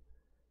have.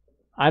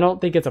 I don't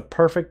think it's a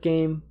perfect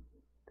game.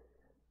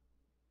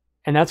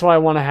 And that's why I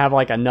want to have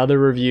like another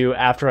review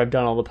after I've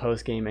done all the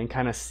post game and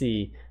kind of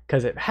see,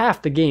 because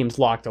half the game's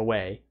locked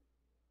away.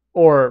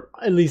 Or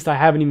at least I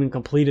haven't even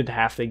completed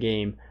half the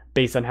game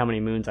based on how many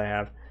moons I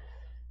have.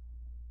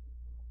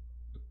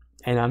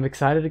 And I'm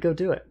excited to go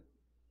do it.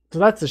 So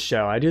that's the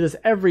show. I do this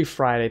every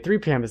Friday, 3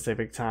 p.m.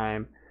 Pacific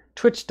time.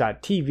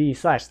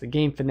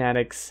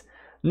 Twitch.tv/TheGameFanatics.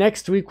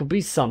 Next week will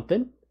be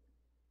something.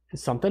 And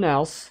something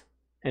else.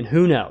 And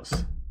who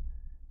knows?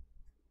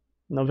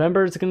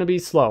 November is going to be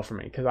slow for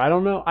me. Because I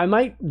don't know. I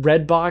might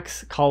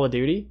Redbox Call of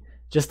Duty.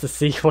 Just to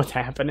see what's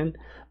happening.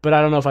 But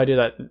I don't know if I do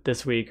that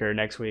this week or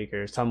next week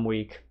or some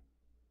week.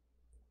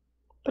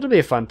 But it'll be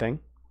a fun thing.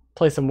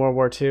 Play some World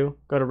War II.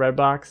 Go to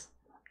Redbox.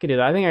 I could do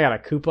that. I think I got a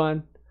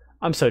coupon.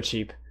 I'm so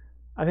cheap.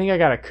 I think I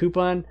got a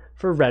coupon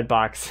for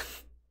Redbox.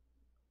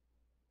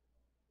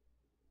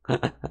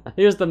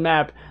 Here's the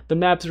map. The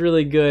map's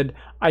really good.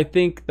 I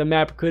think the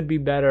map could be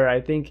better. I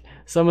think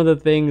some of the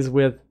things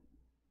with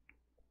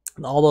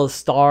all those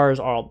stars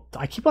are...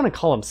 I keep wanting to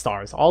call them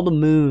stars. All the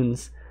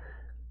moons.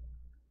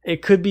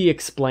 It could be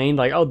explained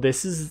like, oh,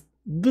 this is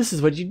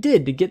what you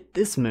did to get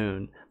this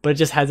moon. but it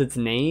just has its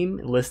name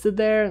listed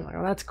there. Like,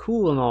 oh, that's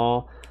cool and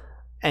all.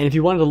 And if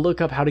you wanted to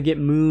look up how to get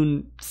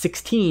Moon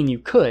 16, you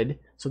could.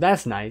 So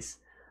that's nice.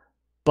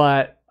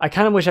 But I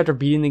kind of wish after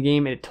beating the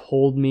game, it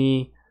told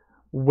me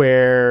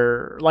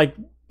where, like,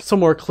 some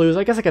more clues.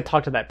 I guess I could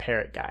talk to that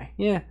parrot guy.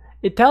 Yeah,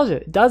 it tells you.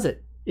 It does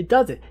it. It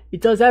does it.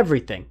 It does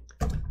everything.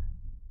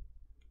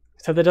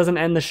 Except it doesn't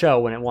end the show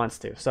when it wants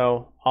to.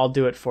 So I'll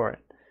do it for it.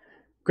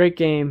 Great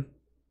game.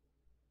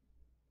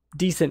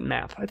 Decent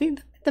map. I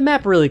think the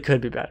map really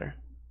could be better.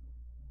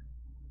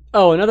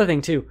 Oh, another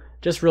thing too.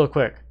 Just real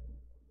quick.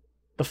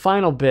 The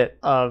final bit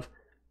of,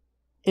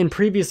 in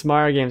previous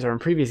Mario games or in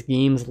previous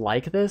games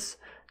like this,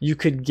 you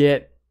could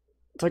get,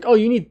 it's like, oh,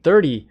 you need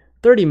 30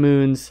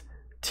 moons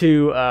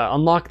to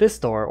unlock this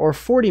door, or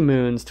 40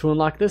 moons to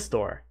unlock this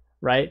door,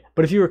 right?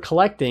 But if you were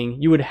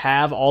collecting, you would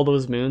have all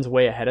those moons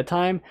way ahead of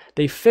time.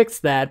 They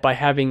fixed that by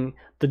having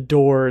the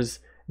doors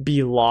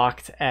be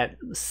locked at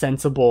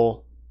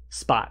sensible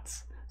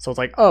spots. So it's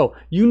like, oh,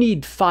 you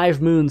need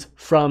 5 moons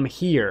from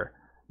here,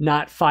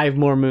 not 5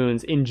 more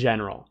moons in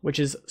general, which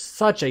is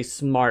such a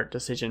smart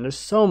decision. There's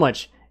so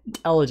much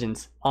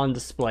intelligence on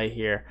display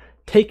here.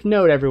 Take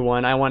note,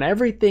 everyone. I want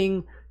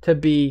everything to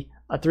be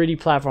a 3D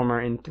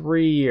platformer in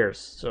 3 years.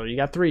 So you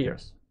got 3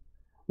 years.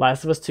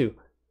 Last of Us 2,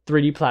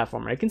 3D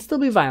platformer. It can still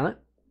be violent,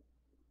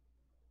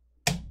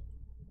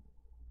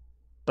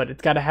 but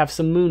it's got to have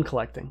some moon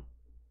collecting.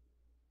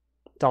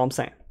 That's all I'm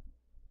saying.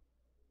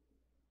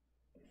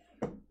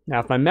 Now,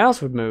 if my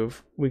mouse would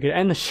move, we could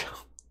end the show.